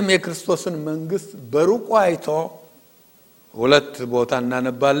ዳንኤልም የክርስቶስን መንግስት በሩቁ አይቶ ሁለት ቦታ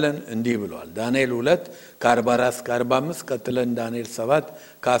እናነባለን። እንዲህ ብሏል። ዳንኤል 2 ከ44 እስከ 45 ቀጥለን ዳንኤል 7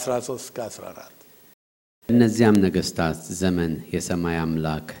 ከ13 እስከ 14 እነዚያም ነገስታት ዘመን የሰማይ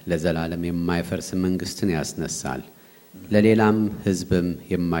አምላክ ለዘላለም የማይፈርስ መንግስትን ያስነሳል፣ ለሌላም ህዝብም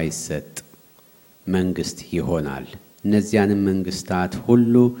የማይሰጥ መንግስት ይሆናል። እነዚያንም መንግስታት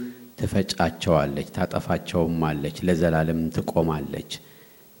ሁሉ ትፈጫቸዋለች፣ ታጠፋቸውማለች፣ ለዘላለም ትቆማለች።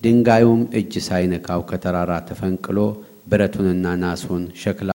 ድንጋዩም እጅ ሳይነካው ከተራራ ተፈንቅሎ ብረቱንና ናሱን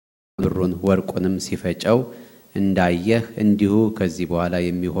ሸክላ ብሩን ወርቁንም ሲፈጨው እንዳየህ እንዲሁ ከዚህ በኋላ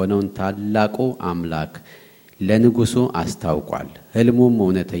የሚሆነውን ታላቁ አምላክ ለንጉሱ አስታውቋል። ህልሙም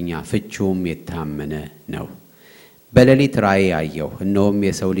እውነተኛ ፍቺውም የታመነ ነው። በሌሊት ራእይ አየሁ፣ እነሆም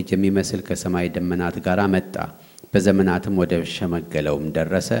የሰው ልጅ የሚመስል ከሰማይ ደመናት ጋር መጣ። በዘመናትም ወደ ሸመገለውም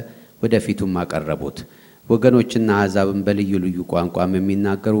ደረሰ። ወደፊቱም አቀረቡት። ወገኖችና አሕዛብም በልዩ ልዩ ቋንቋም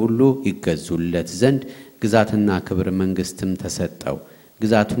የሚናገሩ ሁሉ ይገዙለት ዘንድ ግዛትና ክብር መንግስትም ተሰጠው።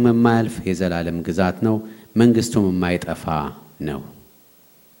 ግዛቱም የማያልፍ የዘላለም ግዛት ነው፣ መንግስቱም የማይጠፋ ነው።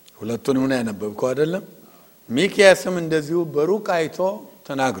 ሁለቱንም ነው ያነበብከው አይደለም? ሚክያስም እንደዚሁ በሩቅ አይቶ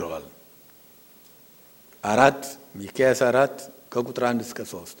ተናግረዋል። ሚክያስ 4 ከቁጥር 1 እስከ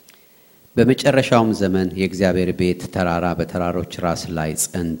 3 በመጨረሻውም ዘመን የእግዚአብሔር ቤት ተራራ በተራሮች ራስ ላይ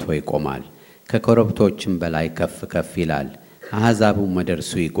ጸንቶ ይቆማል፣ ከኮረብቶችም በላይ ከፍ ከፍ ይላል። አሕዛብም ወደ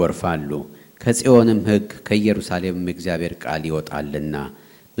እርሱ ይጎርፋሉ። ከጽዮንም ሕግ ከኢየሩሳሌምም የእግዚአብሔር ቃል ይወጣልና።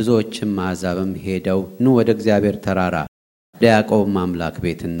 ብዙዎችም አሕዛብም ሄደው ኑ ወደ እግዚአብሔር ተራራ ወደ ያዕቆብም አምላክ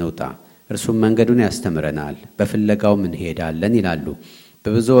ቤት እንውጣ፣ እርሱም መንገዱን ያስተምረናል፣ በፍለጋውም እንሄዳለን ይላሉ።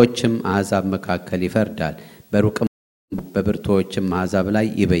 በብዙዎችም አሕዛብ መካከል ይፈርዳል፣ በሩቅም በብርቱዎችም አሕዛብ ላይ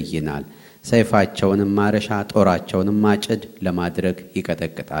ይበይናል። ሰይፋቸውንም ማረሻ ጦራቸውንም ማጭድ ለማድረግ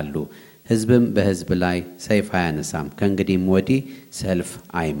ይቀጠቅጣሉ። ሕዝብም በሕዝብ ላይ ሰይፍ አያነሳም፣ ከእንግዲህም ወዲህ ሰልፍ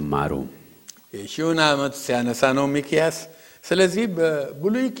አይማሩም። የሺውን ዓመት ሲያነሳ ነው ሚክያስ። ስለዚህ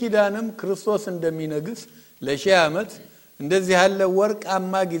በብሉይ ኪዳንም ክርስቶስ እንደሚነግስ ለሺህ ዓመት እንደዚህ ያለ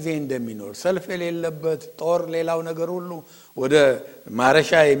ወርቃማ ጊዜ እንደሚኖር፣ ሰልፍ የሌለበት ጦር፣ ሌላው ነገር ሁሉ ወደ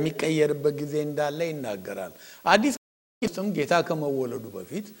ማረሻ የሚቀየርበት ጊዜ እንዳለ ይናገራል። አዲስ ኪዳንም ጌታ ከመወለዱ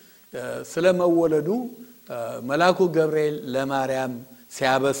በፊት ስለመወለዱ መልአኩ ገብርኤል ለማርያም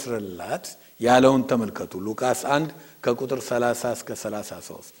ሲያበስርላት ያለውን ተመልከቱ። ሉቃስ 1 ከቁጥር 30 እስከ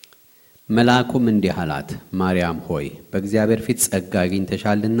 33 መልአኩም እንዲህ አላት፣ ማርያም ሆይ በእግዚአብሔር ፊት ጸጋ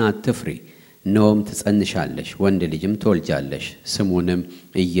አግኝተሻልና አትፍሪ። እነሆም ትጸንሻለሽ፣ ወንድ ልጅም ትወልጃለሽ፣ ስሙንም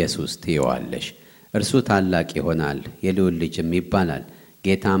ኢየሱስ ትይዋለሽ። እርሱ ታላቅ ይሆናል፣ የልዑል ልጅም ይባላል።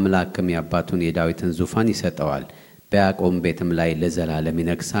 ጌታ አምላክም የአባቱን የዳዊትን ዙፋን ይሰጠዋል፣ በያዕቆብ ቤትም ላይ ለዘላለም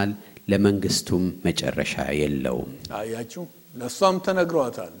ይነግሣል፣ ለመንግስቱም መጨረሻ የለውም። አያችሁ፣ ለሷም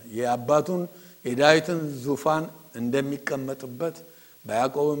ተነግሯታል የአባቱን የዳዊትን ዙፋን እንደሚቀመጥበት፣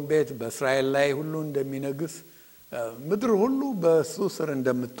 በያዕቆብም ቤት በእስራኤል ላይ ሁሉ እንደሚነግስ፣ ምድር ሁሉ በሱ ስር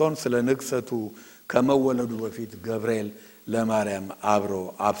እንደምትሆን ስለ ንግሰቱ ከመወለዱ በፊት ገብርኤል ለማርያም አብሮ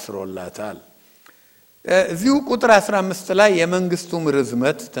አብስሮላታል። እዚሁ ቁጥር 15 ላይ የመንግስቱም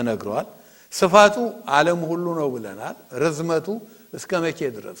ርዝመት ተነግሯል። ስፋቱ ዓለም ሁሉ ነው ብለናል። ርዝመቱ እስከ መቼ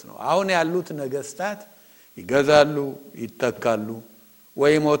ድረስ ነው? አሁን ያሉት ነገስታት ይገዛሉ፣ ይተካሉ፣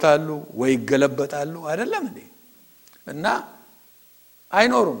 ወይ ይሞታሉ፣ ወይ ይገለበጣሉ አይደለም እንዴ? እና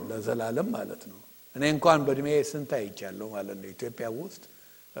አይኖሩም ለዘላለም ማለት ነው። እኔ እንኳን በእድሜ ስንት አይቻለሁ ማለት ነው። ኢትዮጵያ ውስጥ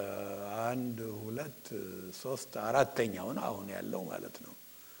 1 2 3 4ኛው ነው አሁን ያለው ማለት ነው።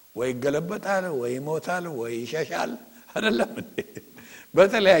 ወይ ይገለበጣል፣ ወይ ይሞታል፣ ወይ ይሸሻል አይደለም እንዴ?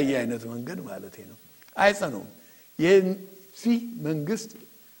 በተለያየ አይነት መንገድ ማለት ነው። አይጸኑም። የዚህ መንግስት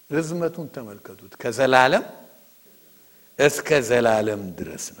ርዝመቱን ተመልከቱት። ከዘላለም እስከ ዘላለም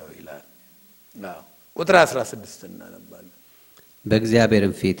ድረስ ነው ይላል። ቁጥር 16 እናነባለን።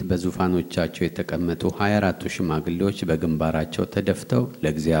 በእግዚአብሔርም ፊት በዙፋኖቻቸው የተቀመጡ 24ቱ ሽማግሌዎች በግንባራቸው ተደፍተው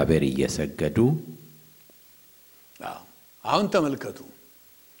ለእግዚአብሔር እየሰገዱ። አሁን ተመልከቱ።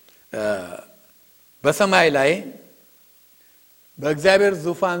 በሰማይ ላይ በእግዚአብሔር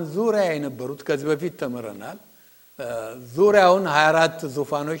ዙፋን ዙሪያ የነበሩት ከዚህ በፊት ተመረናል። ዙሪያውን 24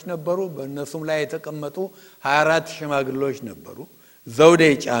 ዙፋኖች ነበሩ። በእነሱም ላይ የተቀመጡ 24 ሽማግሌዎች ነበሩ። ዘውድ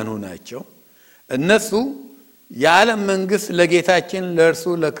የጫኑ ናቸው። እነሱ የዓለም መንግስት ለጌታችን ለእርሱ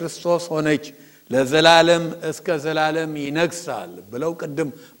ለክርስቶስ ሆነች፣ ለዘላለም እስከ ዘላለም ይነግሳል ብለው ቅድም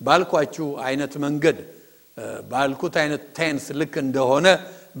ባልኳችሁ አይነት መንገድ ባልኩት አይነት ቴንስ ልክ እንደሆነ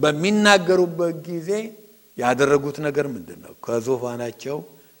በሚናገሩበት ጊዜ ያደረጉት ነገር ምንድነው? ከዙፋናቸው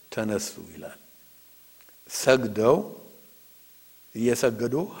ተነሱ ይላል። ሰግደው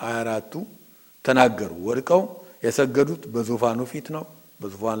እየሰገዱ 24ቱ ተናገሩ። ወድቀው የሰገዱት በዙፋኑ ፊት ነው፣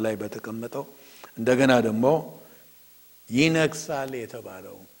 በዙፋን ላይ በተቀመጠው። እንደገና ደግሞ ይነግሳል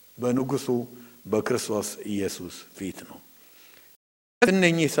የተባለው በንጉሱ በክርስቶስ ኢየሱስ ፊት ነው።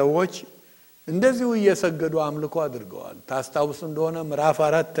 እነኚህ ሰዎች እንደዚሁ እየሰገዱ አምልኮ አድርገዋል። ታስታውሱ እንደሆነ ምዕራፍ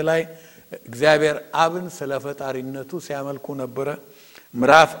 4 ላይ እግዚአብሔር አብን ስለ ፈጣሪነቱ ሲያመልኩ ነበር።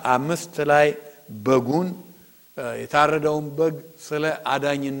 ምዕራፍ 5 ላይ በጉን የታረደውን በግ ስለ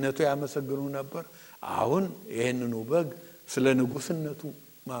አዳኝነቱ ያመሰግኑ ነበር። አሁን ይሄንኑ በግ ስለ ንጉስነቱ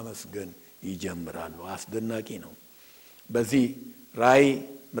ማመስገን ይጀምራሉ። አስደናቂ ነው። በዚህ ራእይ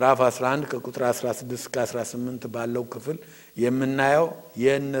ምዕራፍ 11 ከቁጥር 16 እስከ 18 ባለው ክፍል የምናየው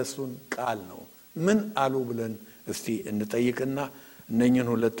የእነሱን ቃል ነው። ምን አሉ ብለን እስቲ እንጠይቅና እነኚህን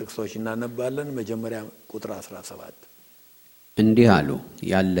ሁለት ጥቅሶች እናነባለን። መጀመሪያ ቁጥር 17 እንዲህ አሉ።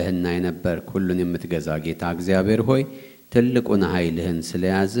 ያለህና የነበርክ ሁሉን የምትገዛ ጌታ እግዚአብሔር ሆይ ትልቁን ኃይልህን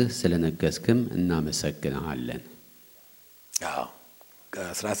ስለያዝህ ስለነገስክም እናመሰግንሃለን። አዎ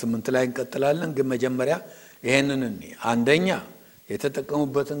ከ18 ላይ እንቀጥላለን። ግን መጀመሪያ ይሄንን አንደኛ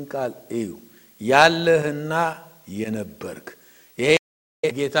የተጠቀሙበትን ቃል እዩ። ያለህና የነበርክ ይሄ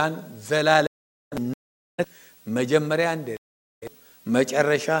ጌታን ዘላለም መጀመሪያ እንደሌለው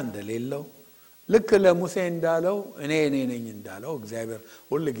መጨረሻ እንደሌለው ልክ ለሙሴ እንዳለው እኔ ነኝ እንዳለው እግዚአብሔር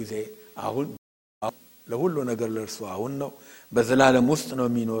ሁሉ ጊዜ አሁን ለሁሉ ነገር ለርሱ አሁን ነው፣ በዘላለም ውስጥ ነው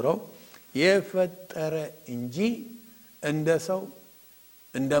የሚኖረው። የፈጠረ እንጂ እንደ ሰው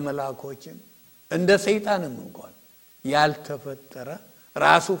እንደ መላእክቶችም እንደ ሰይጣንም እንኳን ያልተፈጠረ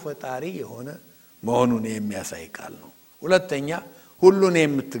ራሱ ፈጣሪ የሆነ መሆኑን የሚያሳይ ቃል ነው። ሁለተኛ ሁሉን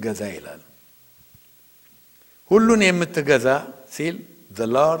የምትገዛ ይላል። ሁሉን የምትገዛ ሲል the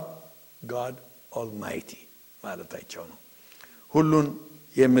Lord God Almighty ማለታቸው ነው። ሁሉን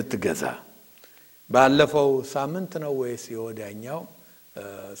የምትገዛ ባለፈው ሳምንት ነው ወይስ የወዲያኛው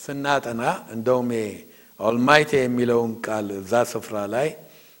ስናጠና እንደውም Almighty የሚለውን ቃል እዛ ስፍራ ላይ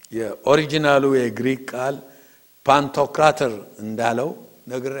የኦሪጂናሉ የግሪክ ቃል ፓንቶክራተር እንዳለው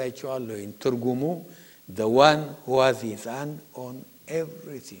ነግሬያቸዋለሁ። ትርጉሙ the one who has his hand on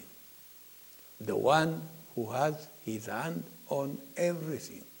everything, the one who has his hand on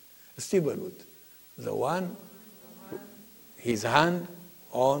everything. እስቲ በሉት the one his hand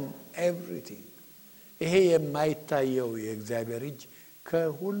on everything. ይሄ የማይታየው የእግዚአብሔር እጅ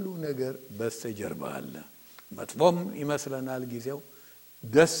ከሁሉ ነገር በስተጀርባ አለ። መጥፎም ይመስለናል ጊዜው፣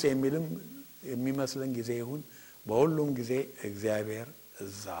 ደስ የሚልም የሚመስለን ጊዜ ይሁን፣ በሁሉም ጊዜ እግዚአብሔር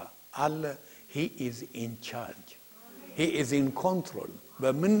እዛ አለ። he is in charge, he is in control.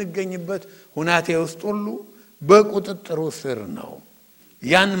 በምንገኝበት ሁናቴ ውስጥ ሁሉ በቁጥጥሩ ስር ነው።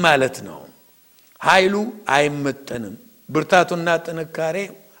 ያን ማለት ነው ኃይሉ አይመጠንም፣ ብርታቱና ጥንካሬ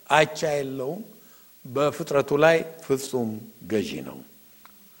አቻ የለውም፣ በፍጥረቱ ላይ ፍጹም ገዢ ነው።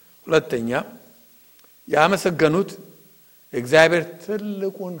 ሁለተኛ ያመሰገኑት እግዚአብሔር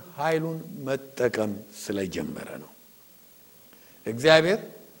ትልቁን ኃይሉን መጠቀም ስለጀመረ ነው። እግዚአብሔር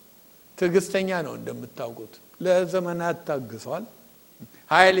ትዕግስተኛ ነው። እንደምታውቁት ለዘመናት ታግሷል።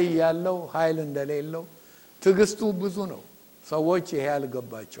 ኃይል ያለው ኃይል እንደሌለው ትዕግስቱ ብዙ ነው። ሰዎች ይሄ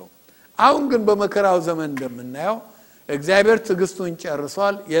ያልገባቸው። አሁን ግን በመከራው ዘመን እንደምናየው እግዚአብሔር ትዕግስቱን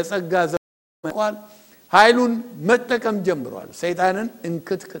ጨርሷል። የጸጋ ዘመን ኃይሉን መጠቀም ጀምሯል። ሰይጣንን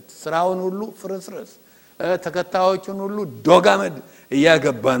እንክትክት፣ ስራውን ሁሉ ፍርስርስ፣ ተከታዮቹን ሁሉ ዶጋመድ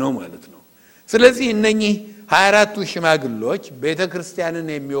እያገባ ነው ማለት ነው። ስለዚህ እነኚህ 24ቱ ሽማግሌዎች ቤተክርስቲያንን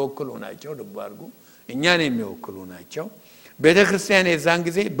የሚወክሉ ናቸው። ልብ አድርጉ፣ እኛን የሚወክሉ ናቸው። ቤተክርስቲያን የዛን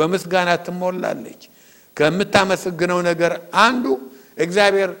ጊዜ በምስጋና ትሞላለች። ከምታመሰግነው ነገር አንዱ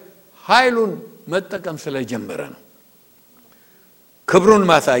እግዚአብሔር ኃይሉን መጠቀም ስለጀመረ ነው። ክብሩን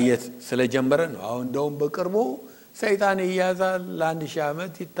ማሳየት ስለጀመረ ነው። አሁን እንደውም በቅርቡ ሰይጣን ይያዛል፣ ለ1000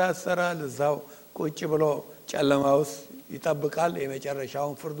 ዓመት ይታሰራል፣ እዛው ቁጭ ብሎ ጨለማ ውስጥ ይጠብቃል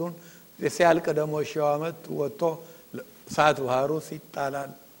የመጨረሻውን ፍርዱን። ሲያልቅ ደግሞ 1000 ዓመት ወጥቶ እሳት ባህር ውስጥ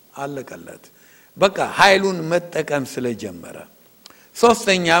ይጣላል፣ አለቀለት። በቃ ኃይሉን መጠቀም ስለጀመረ።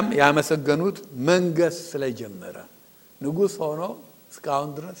 ሶስተኛም ያመሰገኑት መንገስ ስለጀመረ። ንጉስ ሆኖ እስካሁን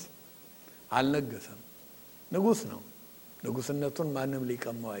ድረስ አልነገሰም። ንጉስ ነው። ንጉስነቱን ማንም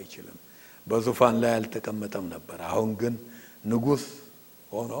ሊቀማው አይችልም። በዙፋን ላይ አልተቀመጠም ነበር። አሁን ግን ንጉስ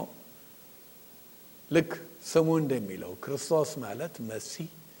ሆኖ ልክ ስሙ እንደሚለው ክርስቶስ ማለት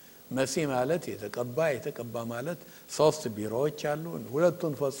መሲህ ማለት የተቀባ ማለት 3 ቢሮዎች አሉ።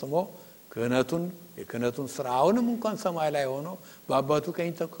 ሁለቱን ፈጽሞ የክህነቱን ስራ አሁንም እንኳን ሰማይ ላይ ሆኖ በአባቱ ቀኝ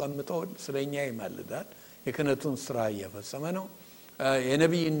ተቀምጦ ስለኛ ይማልዳል። የክህነቱን ስራ እየፈጸመ ነው።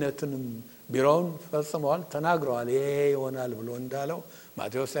 የነብይነትንም ቢሮውን ፈጽመዋል፣ ተናግረዋል። ይሄ ይሆናል ብሎ እንዳለው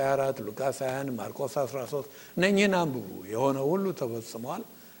ማቴዎስ 24፣ ሉቃስ 21፣ ማርቆስ 13 እነኚህን አንብቡ። የሆነ ሁሉ ተፈጽሟል።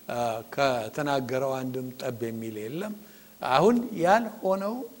 ከተናገረው አንድም ጠብ የሚል የለም። አሁን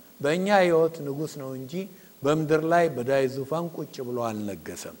ያልሆነው በእኛ ህይወት ንጉስ ነው እንጂ በምድር ላይ በዳዊት ዙፋን ቁጭ ብሎ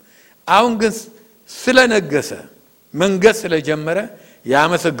አልነገሰም። አሁን ግን ስለነገሰ መንገስ ስለጀመረ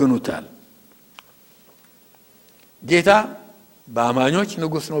ያመሰግኑታል። ጌታ በአማኞች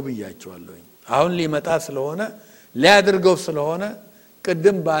ንጉስ ነው ብያቸዋለሁ። አሁን ሊመጣ ስለሆነ ሊያደርገው ስለሆነ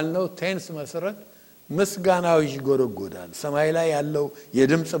ቅድም ባልነው ቴንስ መሰረት ምስጋናው ይጎረጎዳል። ሰማይ ላይ ያለው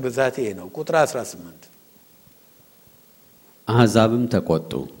የድምጽ ብዛት ይሄ ነው። ቁጥር 18 አሕዛብም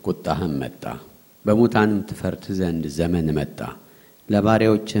ተቆጡ፣ ቁጣህም መጣ፣ በሙታንም ትፈርድ ዘንድ ዘመን መጣ።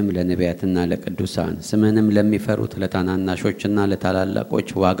 ለባሪያዎችም ለነቢያትና ለቅዱሳን ስምህንም ለሚፈሩት ለታናናሾችና ለታላላቆች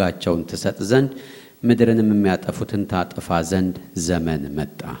ዋጋቸውን ትሰጥ ዘንድ ምድርንም የሚያጠፉትን ታጠፋ ዘንድ ዘመን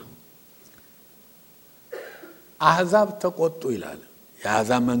መጣ። አሕዛብ ተቆጡ ይላል።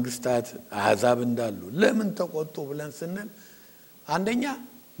 የአሕዛብ መንግስታት አሕዛብ እንዳሉ ለምን ተቆጡ ብለን ስንል አንደኛ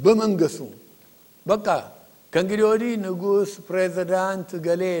በመንገሱ በቃ ከእንግዲህ ወዲህ ንጉስ ፕሬዝዳንት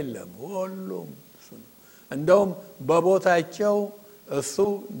ገሌ የለም፣ ሁሉም እንደውም በቦታቸው እሱ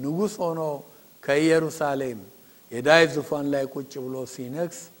ንጉስ ሆኖ ከኢየሩሳሌም የዳዊት ዙፋን ላይ ቁጭ ብሎ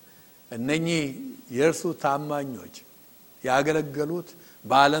ሲነግስ እነኚህ የእርሱ ታማኞች ያገለገሉት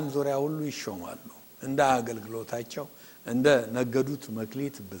በዓለም ዙሪያ ሁሉ ይሾማሉ። እንደ አገልግሎታቸው እንደ ነገዱት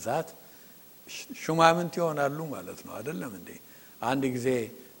መክሊት ብዛት ሹማምንት ይሆናሉ ማለት ነው። አይደለም እንዴ? አንድ ጊዜ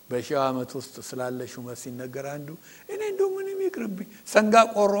በሺህ ዓመት ውስጥ ስላለ ሹመት ሲነገር አንዱ እኔ እንደው ምንም ይቅርብኝ ሰንጋ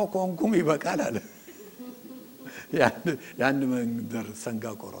ቆሮ ኮንኩም ይበቃል አለ። ያን መንደር ሰንጋ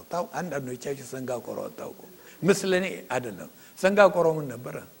ቆሮ ታው አንዳንዶቻችሁ ሰንጋ ቆሮ ታውቁ ምስለኔ አይደለም። ሰንጋ ቆሮ ምን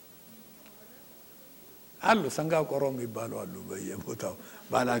ነበር አሉ? ሰንጋ ቆሮ የሚባሉ አሉ በየቦታው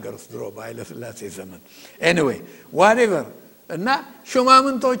ባላገር ውስጥ ድሮ በኃይለ ሥላሴ ዘመን። ኤኒዌይ ዋትኤቨር እና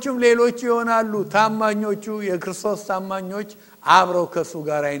ሹማምንቶቹም ሌሎች ይሆናሉ። ታማኞቹ የክርስቶስ ታማኞች አብረው ከሱ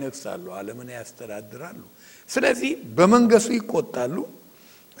ጋር ይነግሳሉ፣ ዓለምን ያስተዳድራሉ። ስለዚህ በመንገሱ ይቆጣሉ።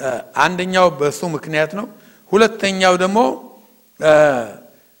 አንደኛው በሱ ምክንያት ነው። ሁለተኛው ደግሞ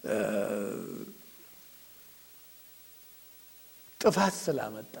ጥፋት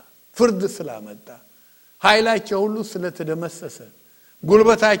ስላመጣ፣ ፍርድ ስላመጣ፣ ኃይላቸው ሁሉ ስለተደመሰሰ፣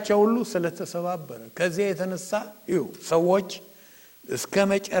 ጉልበታቸው ሁሉ ስለተሰባበረ ከዚህ የተነሳ ይው ሰዎች እስከ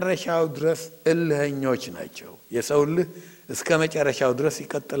መጨረሻው ድረስ እልህኞች ናቸው። የሰው ልህ እስከ መጨረሻው ድረስ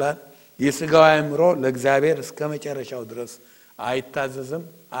ይቀጥላል። የሥጋው አእምሮ ለእግዚአብሔር እስከ መጨረሻው ድረስ አይታዘዝም።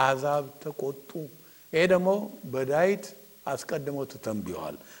 አሕዛብ ተቆጡ። ይሄ ደግሞ በዳዊት አስቀድሞ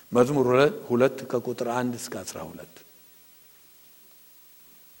ተተንብዮአል። መዝሙር 2 ከቁጥር 1 እስከ 12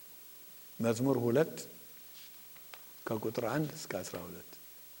 መዝሙር 2 ከቁጥር 1 እስከ 12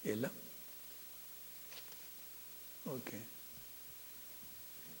 የለም። ኦኬ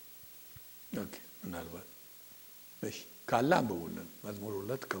ምናልባት እሺ ካለ አንብቡልን። መዝሙር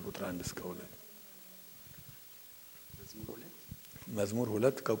 2 ከቁጥር 1 እስከ 2 መዝሙር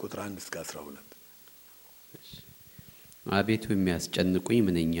 2 ከቁጥር 1 እስከ 12 አቤቱ የሚያስጨንቁኝ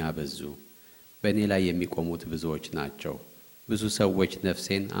ምንኛ በዙ፣ በእኔ ላይ የሚቆሙት ብዙዎች ናቸው። ብዙ ሰዎች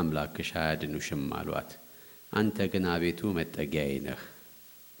ነፍሴን አምላክሽ አያድኑሽም አሏት። አንተ ግን አቤቱ መጠጊያዬ ነህ።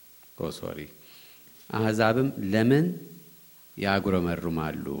 አሕዛብም ለምን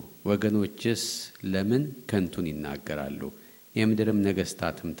ያጉረመርማሉ? ወገኖችስ ለምን ከንቱን ይናገራሉ? የምድርም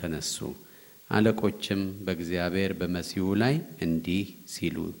ነገሥታትም ተነሱ፣ አለቆችም በእግዚአብሔር በመሲሁ ላይ እንዲህ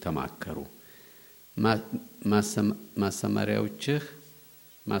ሲሉ ተማከሩ።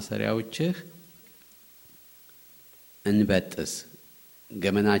 ማሰሪያዎችህ እንበጥስ፣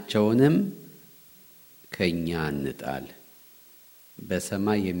 ገመናቸውንም ከኛ እንጣል።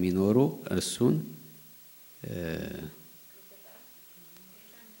 በሰማይ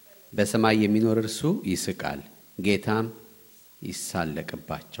የሚኖር እርሱ ይስቃል፣ ጌታም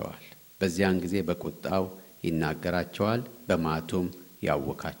ይሳለቅባቸዋል። በዚያን ጊዜ በቁጣው ይናገራቸዋል፣ በመዓቱም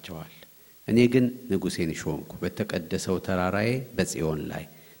ያወካቸዋል። እኔ ግን ንጉሴን ሾምኩ፣ በተቀደሰው ተራራዬ በጽዮን ላይ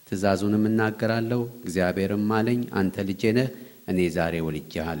ትእዛዙንም እናገራለሁ። እግዚአብሔርም አለኝ፣ አንተ ልጄ ነህ፣ እኔ ዛሬ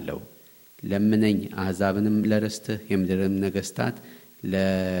ወልጄሃለሁ። ለምነኝ፣ አሕዛብንም ለርስትህ፣ የምድርም ነገሥታት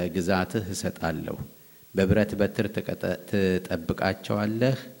ለግዛትህ እሰጣለሁ። በብረት በትር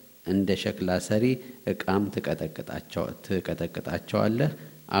ትጠብቃቸዋለህ፣ እንደ ሸክላ ሰሪ ዕቃም ትቀጠቅጣቸዋለህ።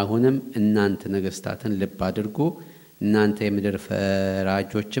 አሁንም እናንተ ነገሥታትን ልብ አድርጉ፣ እናንተ የምድር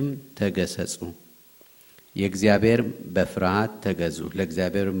ፈራጆችም ተገሰጹ። ለእግዚአብሔርም በፍርሃት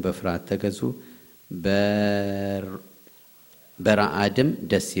ተገዙ። በረዓድም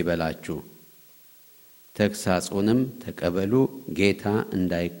ደስ ይበላችሁ፣ ተግሳጹንም ተቀበሉ። ጌታ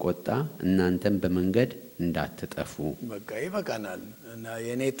እንዳይቆጣ እናንተም በመንገድ እንዳትጠፉ። በቃ ይበቃናል። እና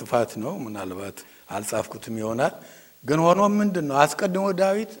የኔ ጥፋት ነው፣ ምናልባት አልጻፍኩትም ይሆናል። ግን ሆኖ ምንድነው አስቀድሞ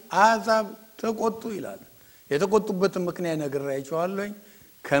ዳዊት አሕዛብ ተቆጡ ይላል። የተቆጡበትን ምክንያት ነግሬያችኋለሁ።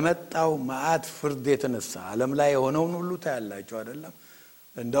 ከመጣው መዓት ፍርድ የተነሳ ዓለም ላይ የሆነውን ሁሉ ታያላችሁ አይደለም?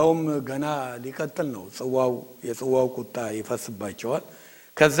 እንደውም ገና ሊቀጥል ነው የጽዋው ቁጣ ይፈስባቸዋል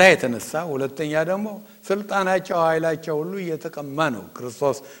ከዛ የተነሳ ሁለተኛ ደግሞ ስልጣናቸው ኃይላቸው ሁሉ እየተቀማ ነው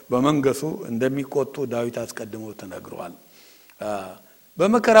ክርስቶስ በመንገሱ እንደሚቆጡ ዳዊት አስቀድሞ ተነግሯል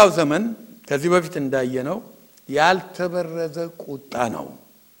በመከራው ዘመን ከዚህ በፊት እንዳየነው ያልተበረዘ ቁጣ ነው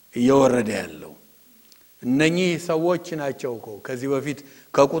እየወረደ ያለው እነኚህ ሰዎች ናቸው ከዚህ በፊት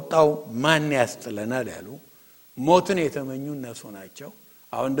ከቁጣው ማን ያስጥለናል ያሉ ሞትን የተመኙ እነሱ ናቸው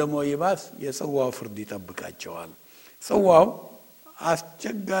አሁን ደግሞ ይባስ የጽዋው ፍርድ ይጠብቃቸዋል ጽዋው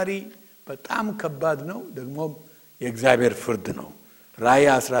አስቸጋሪ በጣም ከባድ ነው ደግሞ የእግዚአብሔር ፍርድ ነው ራእይ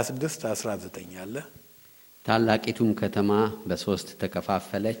 16:19 አለ ታላቂቱም ከተማ በሶስት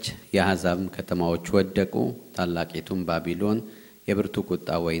ተከፋፈለች የአሕዛብም ከተማዎች ወደቁ ታላቂቱም ባቢሎን የብርቱ ቁጣ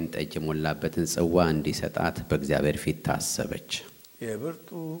ወይን ጠጅ ሞላበትን ጽዋ እንዲሰጣት በእግዚአብሔር ፊት ታሰበች የብርቱ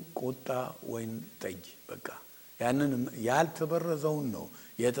ቁጣ ወይን ጠጅ በቃ ያንን ያልተበረዘውን ነው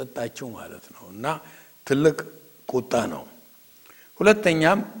የጠጣችው ማለት ነውና ትልቅ ቁጣ ነው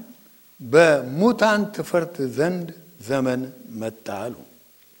ሁለተኛም በሙታን ትፈርድ ዘንድ ዘመን መጣሉ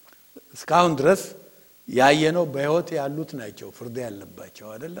እስካሁን ድረስ ያየነው በህይወት ያሉት ናቸው ፍርድ ያለባቸው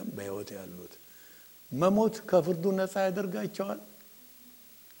አይደለም በህይወት ያሉት መሞት ከፍርዱ ነፃ ያደርጋቸዋል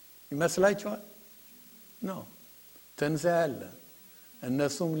ይመስላችኋል ነው ትንሣኤ አለ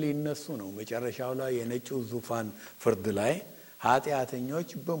እነሱም ሊነሱ ነው መጨረሻው ላይ የነጩ ዙፋን ፍርድ ላይ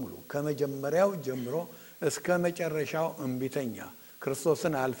ኃጢአተኞች በሙሉ ከመጀመሪያው ጀምሮ እስከ መጨረሻው እንቢተኛ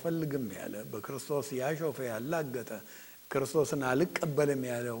ክርስቶስን አልፈልግም ያለ በክርስቶስ ያሾፈ ያላገጠ ክርስቶስን አልቀበልም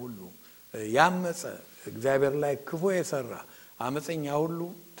ያለ ሁሉ ያመፀ እግዚአብሔር ላይ ክፉ የሰራ አመፀኛ ሁሉ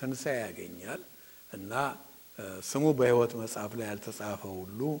ትንሣኤ ያገኛል እና ስሙ በህይወት መጽሐፍ ላይ ያልተጻፈ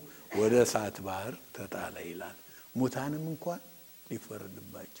ሁሉ ወደ እሳት ባህር ተጣለ ይላል ሙታንም እንኳን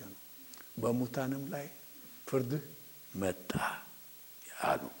ሊፈረድባቸው ነው በሙታንም ላይ ፍርድ መጣ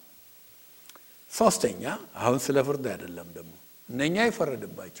ያሉ ሶስተኛ አሁን ስለ ፍርድ አይደለም ደግሞ እነኛ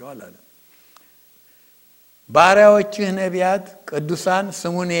ይፈረድባቸዋል አለ ባሪያዎችህ ነቢያት ቅዱሳን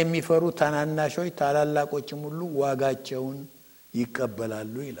ስሙን የሚፈሩ ታናናሾች ታላላቆችም ሁሉ ዋጋቸውን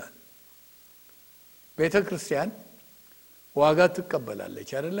ይቀበላሉ ይላል ቤተክርስቲያን ዋጋ ትቀበላለች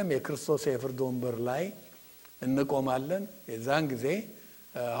አይደለም የክርስቶስ የፍርድ ወንበር ላይ እንቆማለን የዛን ጊዜ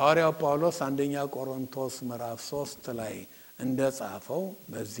ሐዋርያው ጳውሎስ አንደኛ ቆሮንቶስ ምዕራፍ 3 ላይ እንደጻፈው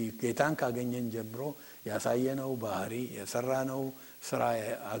በዚህ ጌታን ካገኘን ጀምሮ ያሳየነው ባህሪ የሰራነው ስራ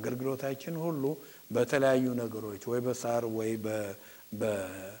አገልግሎታችን ሁሉ በተለያዩ ነገሮች ወይ በሳር ወይ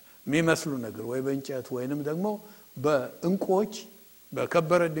በሚመስሉ ነገር ወይ በእንጨት ወይንም ደግሞ በእንቁዎች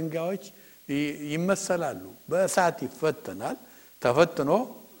በከበረ ድንጋዮች ይመሰላሉ በእሳት ይፈተናል ተፈትኖ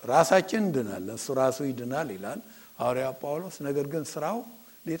ራሳችን እንድናል እሱ ራሱ ይድናል ይላል ሐዋርያው ጳውሎስ ነገር ግን ስራው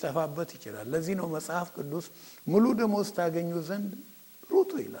ሊጠፋበት ይችላል ለዚህ ነው መጽሐፍ ቅዱስ ሙሉ ደሞዝ ታገኙ ዘንድ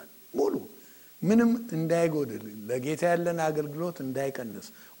ሩጡ ይላል ሙሉ ምንም እንዳይጎድል ለጌታ ያለን አገልግሎት እንዳይቀንስ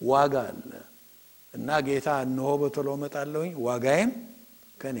ዋጋ አለ እና ጌታ እነሆ በቶሎ እመጣለሁኝ ዋጋዬም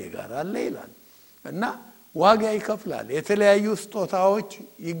ከኔ ጋር አለ ይላል እና ዋጋ ይከፍላል የተለያዩ ስጦታዎች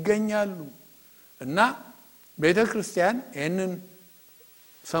ይገኛሉ እና ቤተክርስቲያን ይሄንን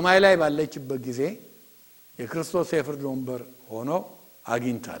ሰማይ ላይ ባለችበት ጊዜ የክርስቶስ የፍርድ ወንበር ሆኖ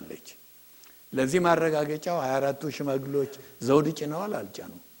አግኝታለች ለዚህ ማረጋገጫው 24ቱ ሽማግሌዎች ዘውድ ጭነዋል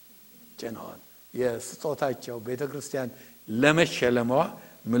አልጫኑ ጭነዋል የስጦታቸው ቤተክርስቲያን ለመሸለማዋ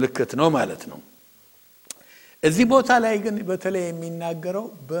ምልክት ነው ማለት ነው እዚህ ቦታ ላይ ግን በተለይ የሚናገረው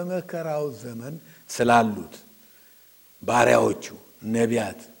በመከራው ዘመን ስላሉት ባሪያዎቹ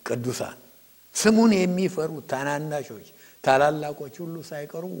ነቢያት ቅዱሳን ስሙን የሚፈሩ ታናናሾች ታላላቆች ሁሉ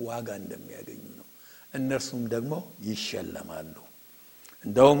ሳይቀሩ ዋጋ እንደሚያገኙ ነው እነርሱም ደግሞ ይሸለማሉ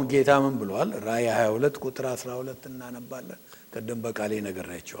እንደውም ጌታ ምን ብሏል ራእይ 22 ቁጥር 12 እናነባለን ቀደም በቃሌ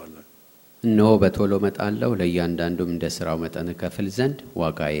ነገራቸዋለሁ እነሆ በቶሎ እመጣለሁ ለእያንዳንዱም እንደ ሥራው መጠን ከፍል ዘንድ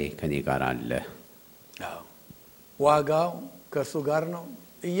ዋጋዬ ከኔ ጋር አለ ዋጋው ከሱ ጋር ነው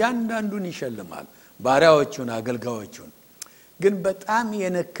እያንዳንዱን ይሸልማል ባሪያዎቹን አገልጋዮቹን ግን በጣም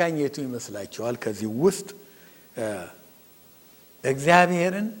የነካኝ የቱ ይመስላችኋል ከዚህ ውስጥ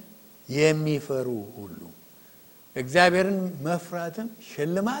እግዚአብሔርን የሚፈሩ ሁሉ እግዚአብሔርን መፍራትም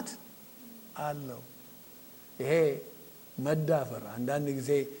ሽልማት አለው ይሄ መዳፈር አንዳንድ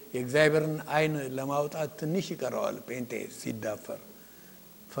ጊዜ የእግዚአብሔርን አይን ለማውጣት ትንሽ ይቀረዋል ጴንጤ ሲዳፈር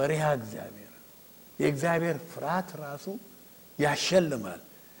ፈሪሃ እግዚአብሔር የእግዚአብሔር ፍርሃት ራሱ ያሸልማል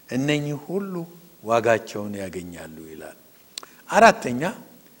እነኚህ ሁሉ ዋጋቸውን ያገኛሉ ይላል አራተኛ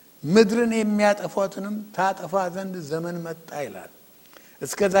ምድርን የሚያጠፏትንም ታጠፋ ዘንድ ዘመን መጣ ይላል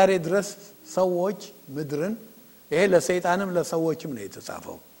እስከዛሬ ድረስ ሰዎች ምድርን ይሄ ለሰይጣንም ለሰዎችም ነው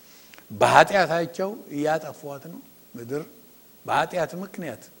የተጻፈው በኃጢአታቸው ያጠፏት ነው ምድር በኃጢአት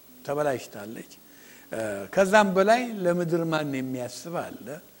ምክንያት ተበላሽታለች። ከዛም በላይ ለምድር ማን የሚያስብ አለ?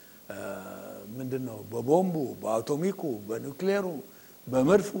 ምንድነው በቦምቡ፣ በአቶሚኩ፣ በኑክሌሩ፣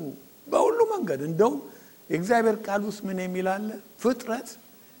 በመድፉ፣ በሁሉ መንገድ እንደው የእግዚአብሔር ቃል ውስጥ ምን የሚል አለ? ፍጥረት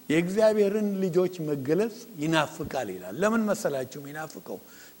የእግዚአብሔርን ልጆች መገለጽ ይናፍቃል ይላል። ለምን መሰላችሁ ይናፍቀው?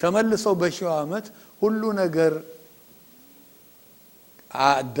 ተመልሶ በሺው ዓመት ሁሉ ነገር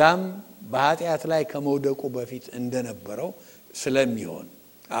አዳም በኃጢአት ላይ ከመውደቁ በፊት እንደነበረው ስለሚሆን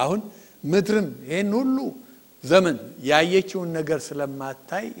አሁን ምድርም ይሄን ሁሉ ዘመን ያየችውን ነገር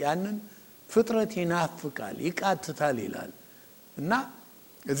ስለማታይ ያንን ፍጥረት ይናፍቃል፣ ይቃትታል ይላል። እና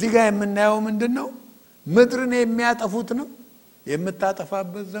እዚህ ጋር የምናየው ምንድነው? ምድርን የሚያጠፉት ነው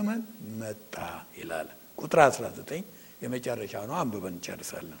የምታጠፋበት ዘመን መጣ ይላል። ቁጥር 19 የመጨረሻው ነው። አንብበን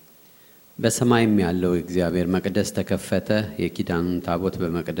እንጨርሳለን። በሰማይም ያለው የእግዚአብሔር መቅደስ ተከፈተ፣ የኪዳኑን ታቦት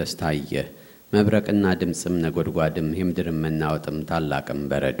በመቅደስ ታየ። መብረቅና ድምጽም ነጎድጓድም የምድርም መናወጥም ታላቅም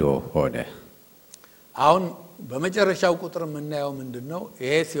በረዶ ሆነ። አሁን በመጨረሻው ቁጥር የምናየው ምንድነው?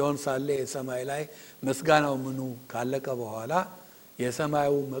 ይሄ ሲሆን ሳለ የሰማይ ላይ ምስጋናው ምኑ ካለቀ በኋላ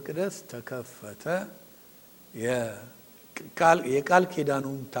የሰማዩ መቅደስ ተከፈተ፣ የቃል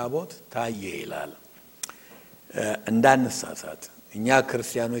ኪዳኑን ታቦት ታየ ይላል። እንዳንሳሳት እኛ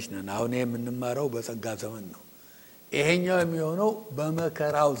ክርስቲያኖች ነን። አሁን የምንማረው በጸጋ ዘመን ነው። ይሄኛው የሚሆነው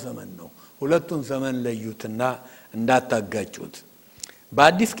በመከራው ዘመን ነው። ሁለቱን ዘመን ለዩትና እንዳታጋጩት።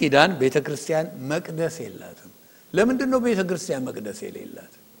 በአዲስ ኪዳን ቤተክርስቲያን መቅደስ የላትም። ለምንድነው ቤተክርስቲያን መቅደስ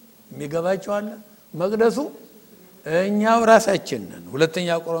የሌላት? የሚገባችሁ አለ? መቅደሱ እኛው ራሳችን ነን። ሁለተኛ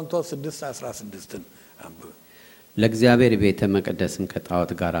ቆሮንቶስ 6:16 አንብብ። ለእግዚአብሔር ቤተ መቅደስም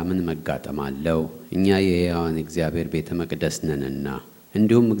ከጣዖት ጋር ምን መጋጠም አለው? እኛ የሕያዋን እግዚአብሔር ቤተ መቅደስ ነንና።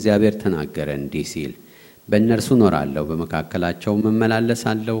 እንዲሁም እግዚአብሔር ተናገረ እንዲህ ሲል፣ በእነርሱ እኖራለሁ፣ በመካከላቸውም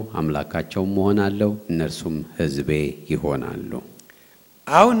እመላለሳለሁ፣ አምላካቸውም እሆናለሁ፣ እነርሱም ሕዝቤ ይሆናሉ።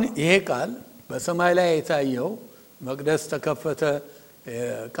 አሁን ይሄ ቃል በሰማይ ላይ የታየው መቅደስ ተከፈተ፣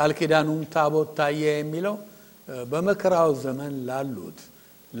 ቃል ኪዳኑም ታቦት ታየ የሚለው በመከራው ዘመን ላሉት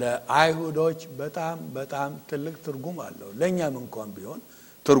ለአይሁዶች በጣም በጣም ትልቅ ትርጉም አለው። ለኛም እንኳን ቢሆን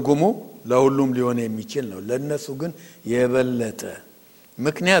ትርጉሙ ለሁሉም ሊሆን የሚችል ነው። ለነሱ ግን የበለጠ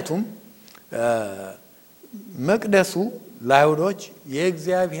ምክንያቱም መቅደሱ ለአይሁዶች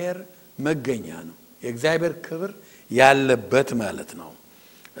የእግዚአብሔር መገኛ ነው። የእግዚአብሔር ክብር ያለበት ማለት ነው።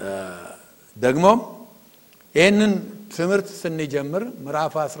 ደግሞም ይህንን ትምህርት ስንጀምር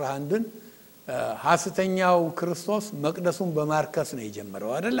ምዕራፍ 11ን ሐሰተኛው ክርስቶስ መቅደሱን በማርከስ ነው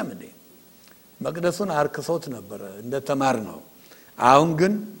የጀመረው አይደለም እንዴ? መቅደሱን አርክሶት ነበር እንደተማርነው። አሁን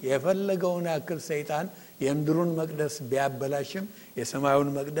ግን የፈለገውን ያክል ሰይጣን የምድሩን መቅደስ ቢያበላሽም የሰማዩን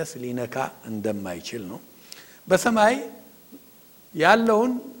መቅደስ ሊነካ እንደማይችል ነው። በሰማይ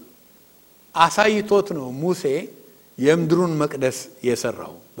ያለውን አሳይቶት ነው ሙሴ የምድሩን መቅደስ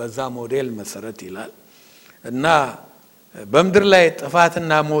የሰራው በዛ ሞዴል መሰረት ይላል። እና በምድር ላይ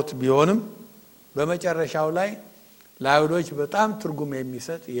ጥፋትና ሞት ቢሆንም በመጨረሻው ላይ ለአይሁዶች በጣም ትርጉም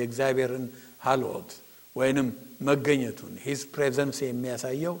የሚሰጥ የእግዚአብሔርን ሀልዎት ወይንም መገኘቱን ሂስ ፕሬዘንስ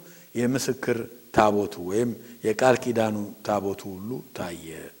የሚያሳየው የምስክር ታቦቱ ወይም የቃል ኪዳኑ ታቦቱ ሁሉ ታየ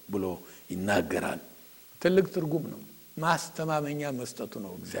ብሎ ይናገራል። ትልቅ ትርጉም ነው። ማስተማመኛ መስጠቱ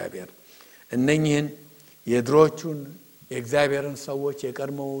ነው እግዚአብሔር እነኚህን የድሮቹን የእግዚአብሔርን ሰዎች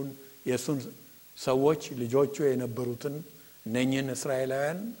የቀድሞውን የሱን ሰዎች ልጆቹ የነበሩትን እነኚህን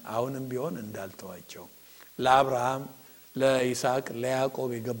እስራኤላውያን አሁንም ቢሆን እንዳልተዋቸው ለአብርሃም፣ ለይስሐቅ፣ ለያዕቆብ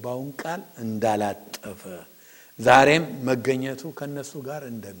የገባውን ቃል እንዳላጠፈ ዛሬም መገኘቱ ከነሱ ጋር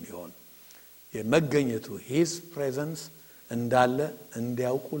እንደሚሆን የመገኘቱ ሂስ ፕሬዘንስ እንዳለ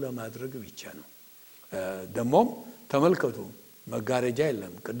እንዲያውቁ ለማድረግ ብቻ ነው። ደሞም ተመልከቱ መጋረጃ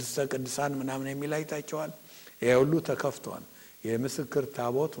የለም። ቅድስተ ቅዱሳን ምናምን የሚል አይታቸዋል። ይሄ ሁሉ ተከፍቷል። የምስክር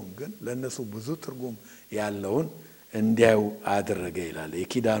ታቦቱን ግን ለነሱ ብዙ ትርጉም ያለውን እንዲያዩ አደረገ ይላል።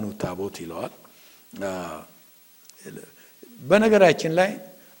 የኪዳኑ ታቦት ይለዋል። በነገራችን ላይ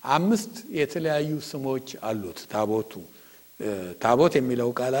 5 የተለያዩ ስሞች አሉት ታቦቱ። ታቦት የሚለው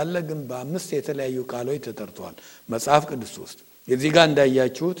ቃል አለ፣ ግን በ5 የተለያዩ ቃሎች ተጠርቷል መጽሐፍ ቅዱስ ውስጥ። እዚህ ጋር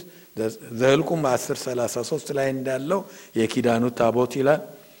እንዳያችሁት ዘኍልቍ 10:33 ላይ እንዳለው የኪዳኑ ታቦት ይላል።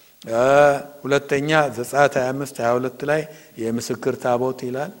 ሁለተኛ ዘጸአት 25:22 ላይ የምስክር ታቦት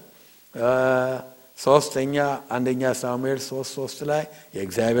ይላል። ሶስተኛ አንደኛ ሳሙኤል 3:3 ላይ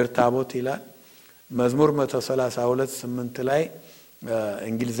የእግዚአብሔር ታቦት ይላል። መዝሙር 132:8 ላይ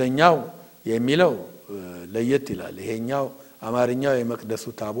እንግሊዘኛው የሚለው ለየት ይላል። ይሄኛው አማርኛው የመቅደሱ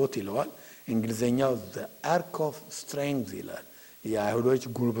ታቦት ይለዋል። እንግሊዘኛው the ark of strength ይላል። የአይሁዶች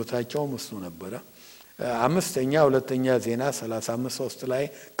ጉልበታቸውም እሱ ነበረ። አምስተኛ ሁለተኛ ዜና 35:3 ላይ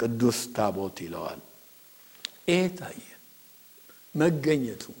ቅዱስ ታቦት ይለዋል። ይሄ ታየ።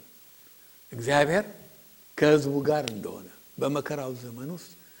 መገኘቱ እግዚአብሔር ከሕዝቡ ጋር እንደሆነ በመከራው ዘመን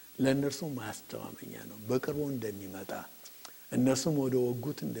ውስጥ ለእነርሱ ማስተማመኛ ነው። በቅርቡ እንደሚመጣ እነሱም ወደ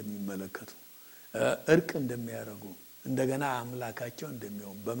ወጉት እንደሚመለከቱ እርቅ እንደሚያደርጉ እንደገና አምላካቸው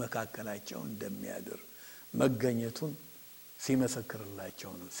እንደሚሆን በመካከላቸው እንደሚያድር መገኘቱን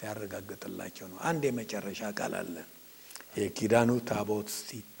ሲመሰክርላቸው ነው፣ ሲያረጋግጥላቸው ነው። አንድ የመጨረሻ ቃል አለ። የኪዳኑ ታቦት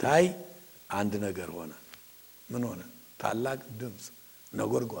ሲታይ አንድ ነገር ሆነ። ምን ሆነ? ታላቅ ድምፅ፣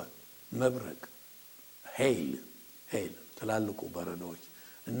 ነጎድጓድ፣ መብረቅ፣ ሄይል ትላልቁ በረዶች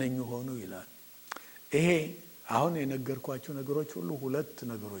እነኚህ ሆኑ ይላል። ይሄ አሁን የነገርኳችሁ ነገሮች ሁሉ ሁለት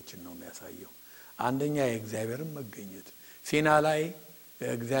ነገሮችን ነው የሚያሳየው። አንደኛ የእግዚአብሔርን መገኘት ሲና ላይ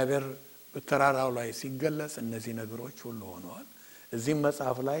እግዚአብሔር በተራራው ላይ ሲገለጽ እነዚህ ነገሮች ሁሉ ሆነዋል። እዚህም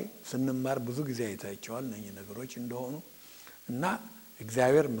መጽሐፍ ላይ ስንማር ብዙ ጊዜ አይታቸዋል እነኚህ ነገሮች እንደሆኑ እና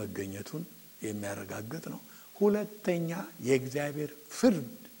እግዚአብሔር መገኘቱን የሚያረጋግጥ ነው። ሁለተኛ የእግዚአብሔር ፍርድ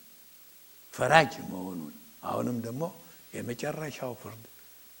ፈራጅ መሆኑን አሁንም ደግሞ የመጨረሻው ፍርድ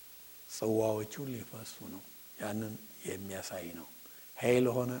ጽዋዎቹ ሊፈሱ ነው፣ ያንን የሚያሳይ ነው። ኃይል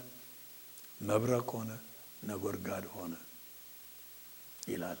ሆነ፣ መብረቅ ሆነ፣ ነጎድጓድ ሆነ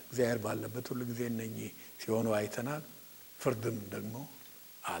ይላል። እግዚአብሔር ባለበት ሁሉ ጊዜ እነኚህ ሲሆኑ አይተናል። ፍርድም ደግሞ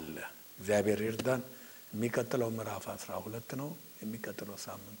አለ። እግዚአብሔር ይርዳን። የሚቀጥለው ምዕራፍ 12 ነው። የሚቀጥለው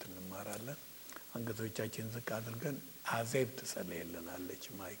ሳምንት እንማራለን። አንገቶቻችን ዝቅ አድርገን አዜብ ትጸልይልናለች።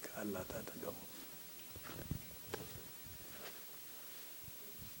 ማይክ አላት አጠገቡ።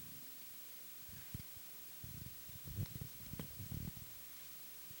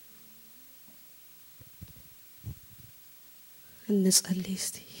 እንጸልይ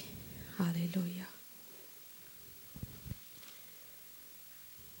እስቲ። ሃሌሉያ።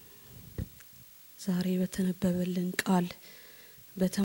 ዛሬ በተነበበልን ቃል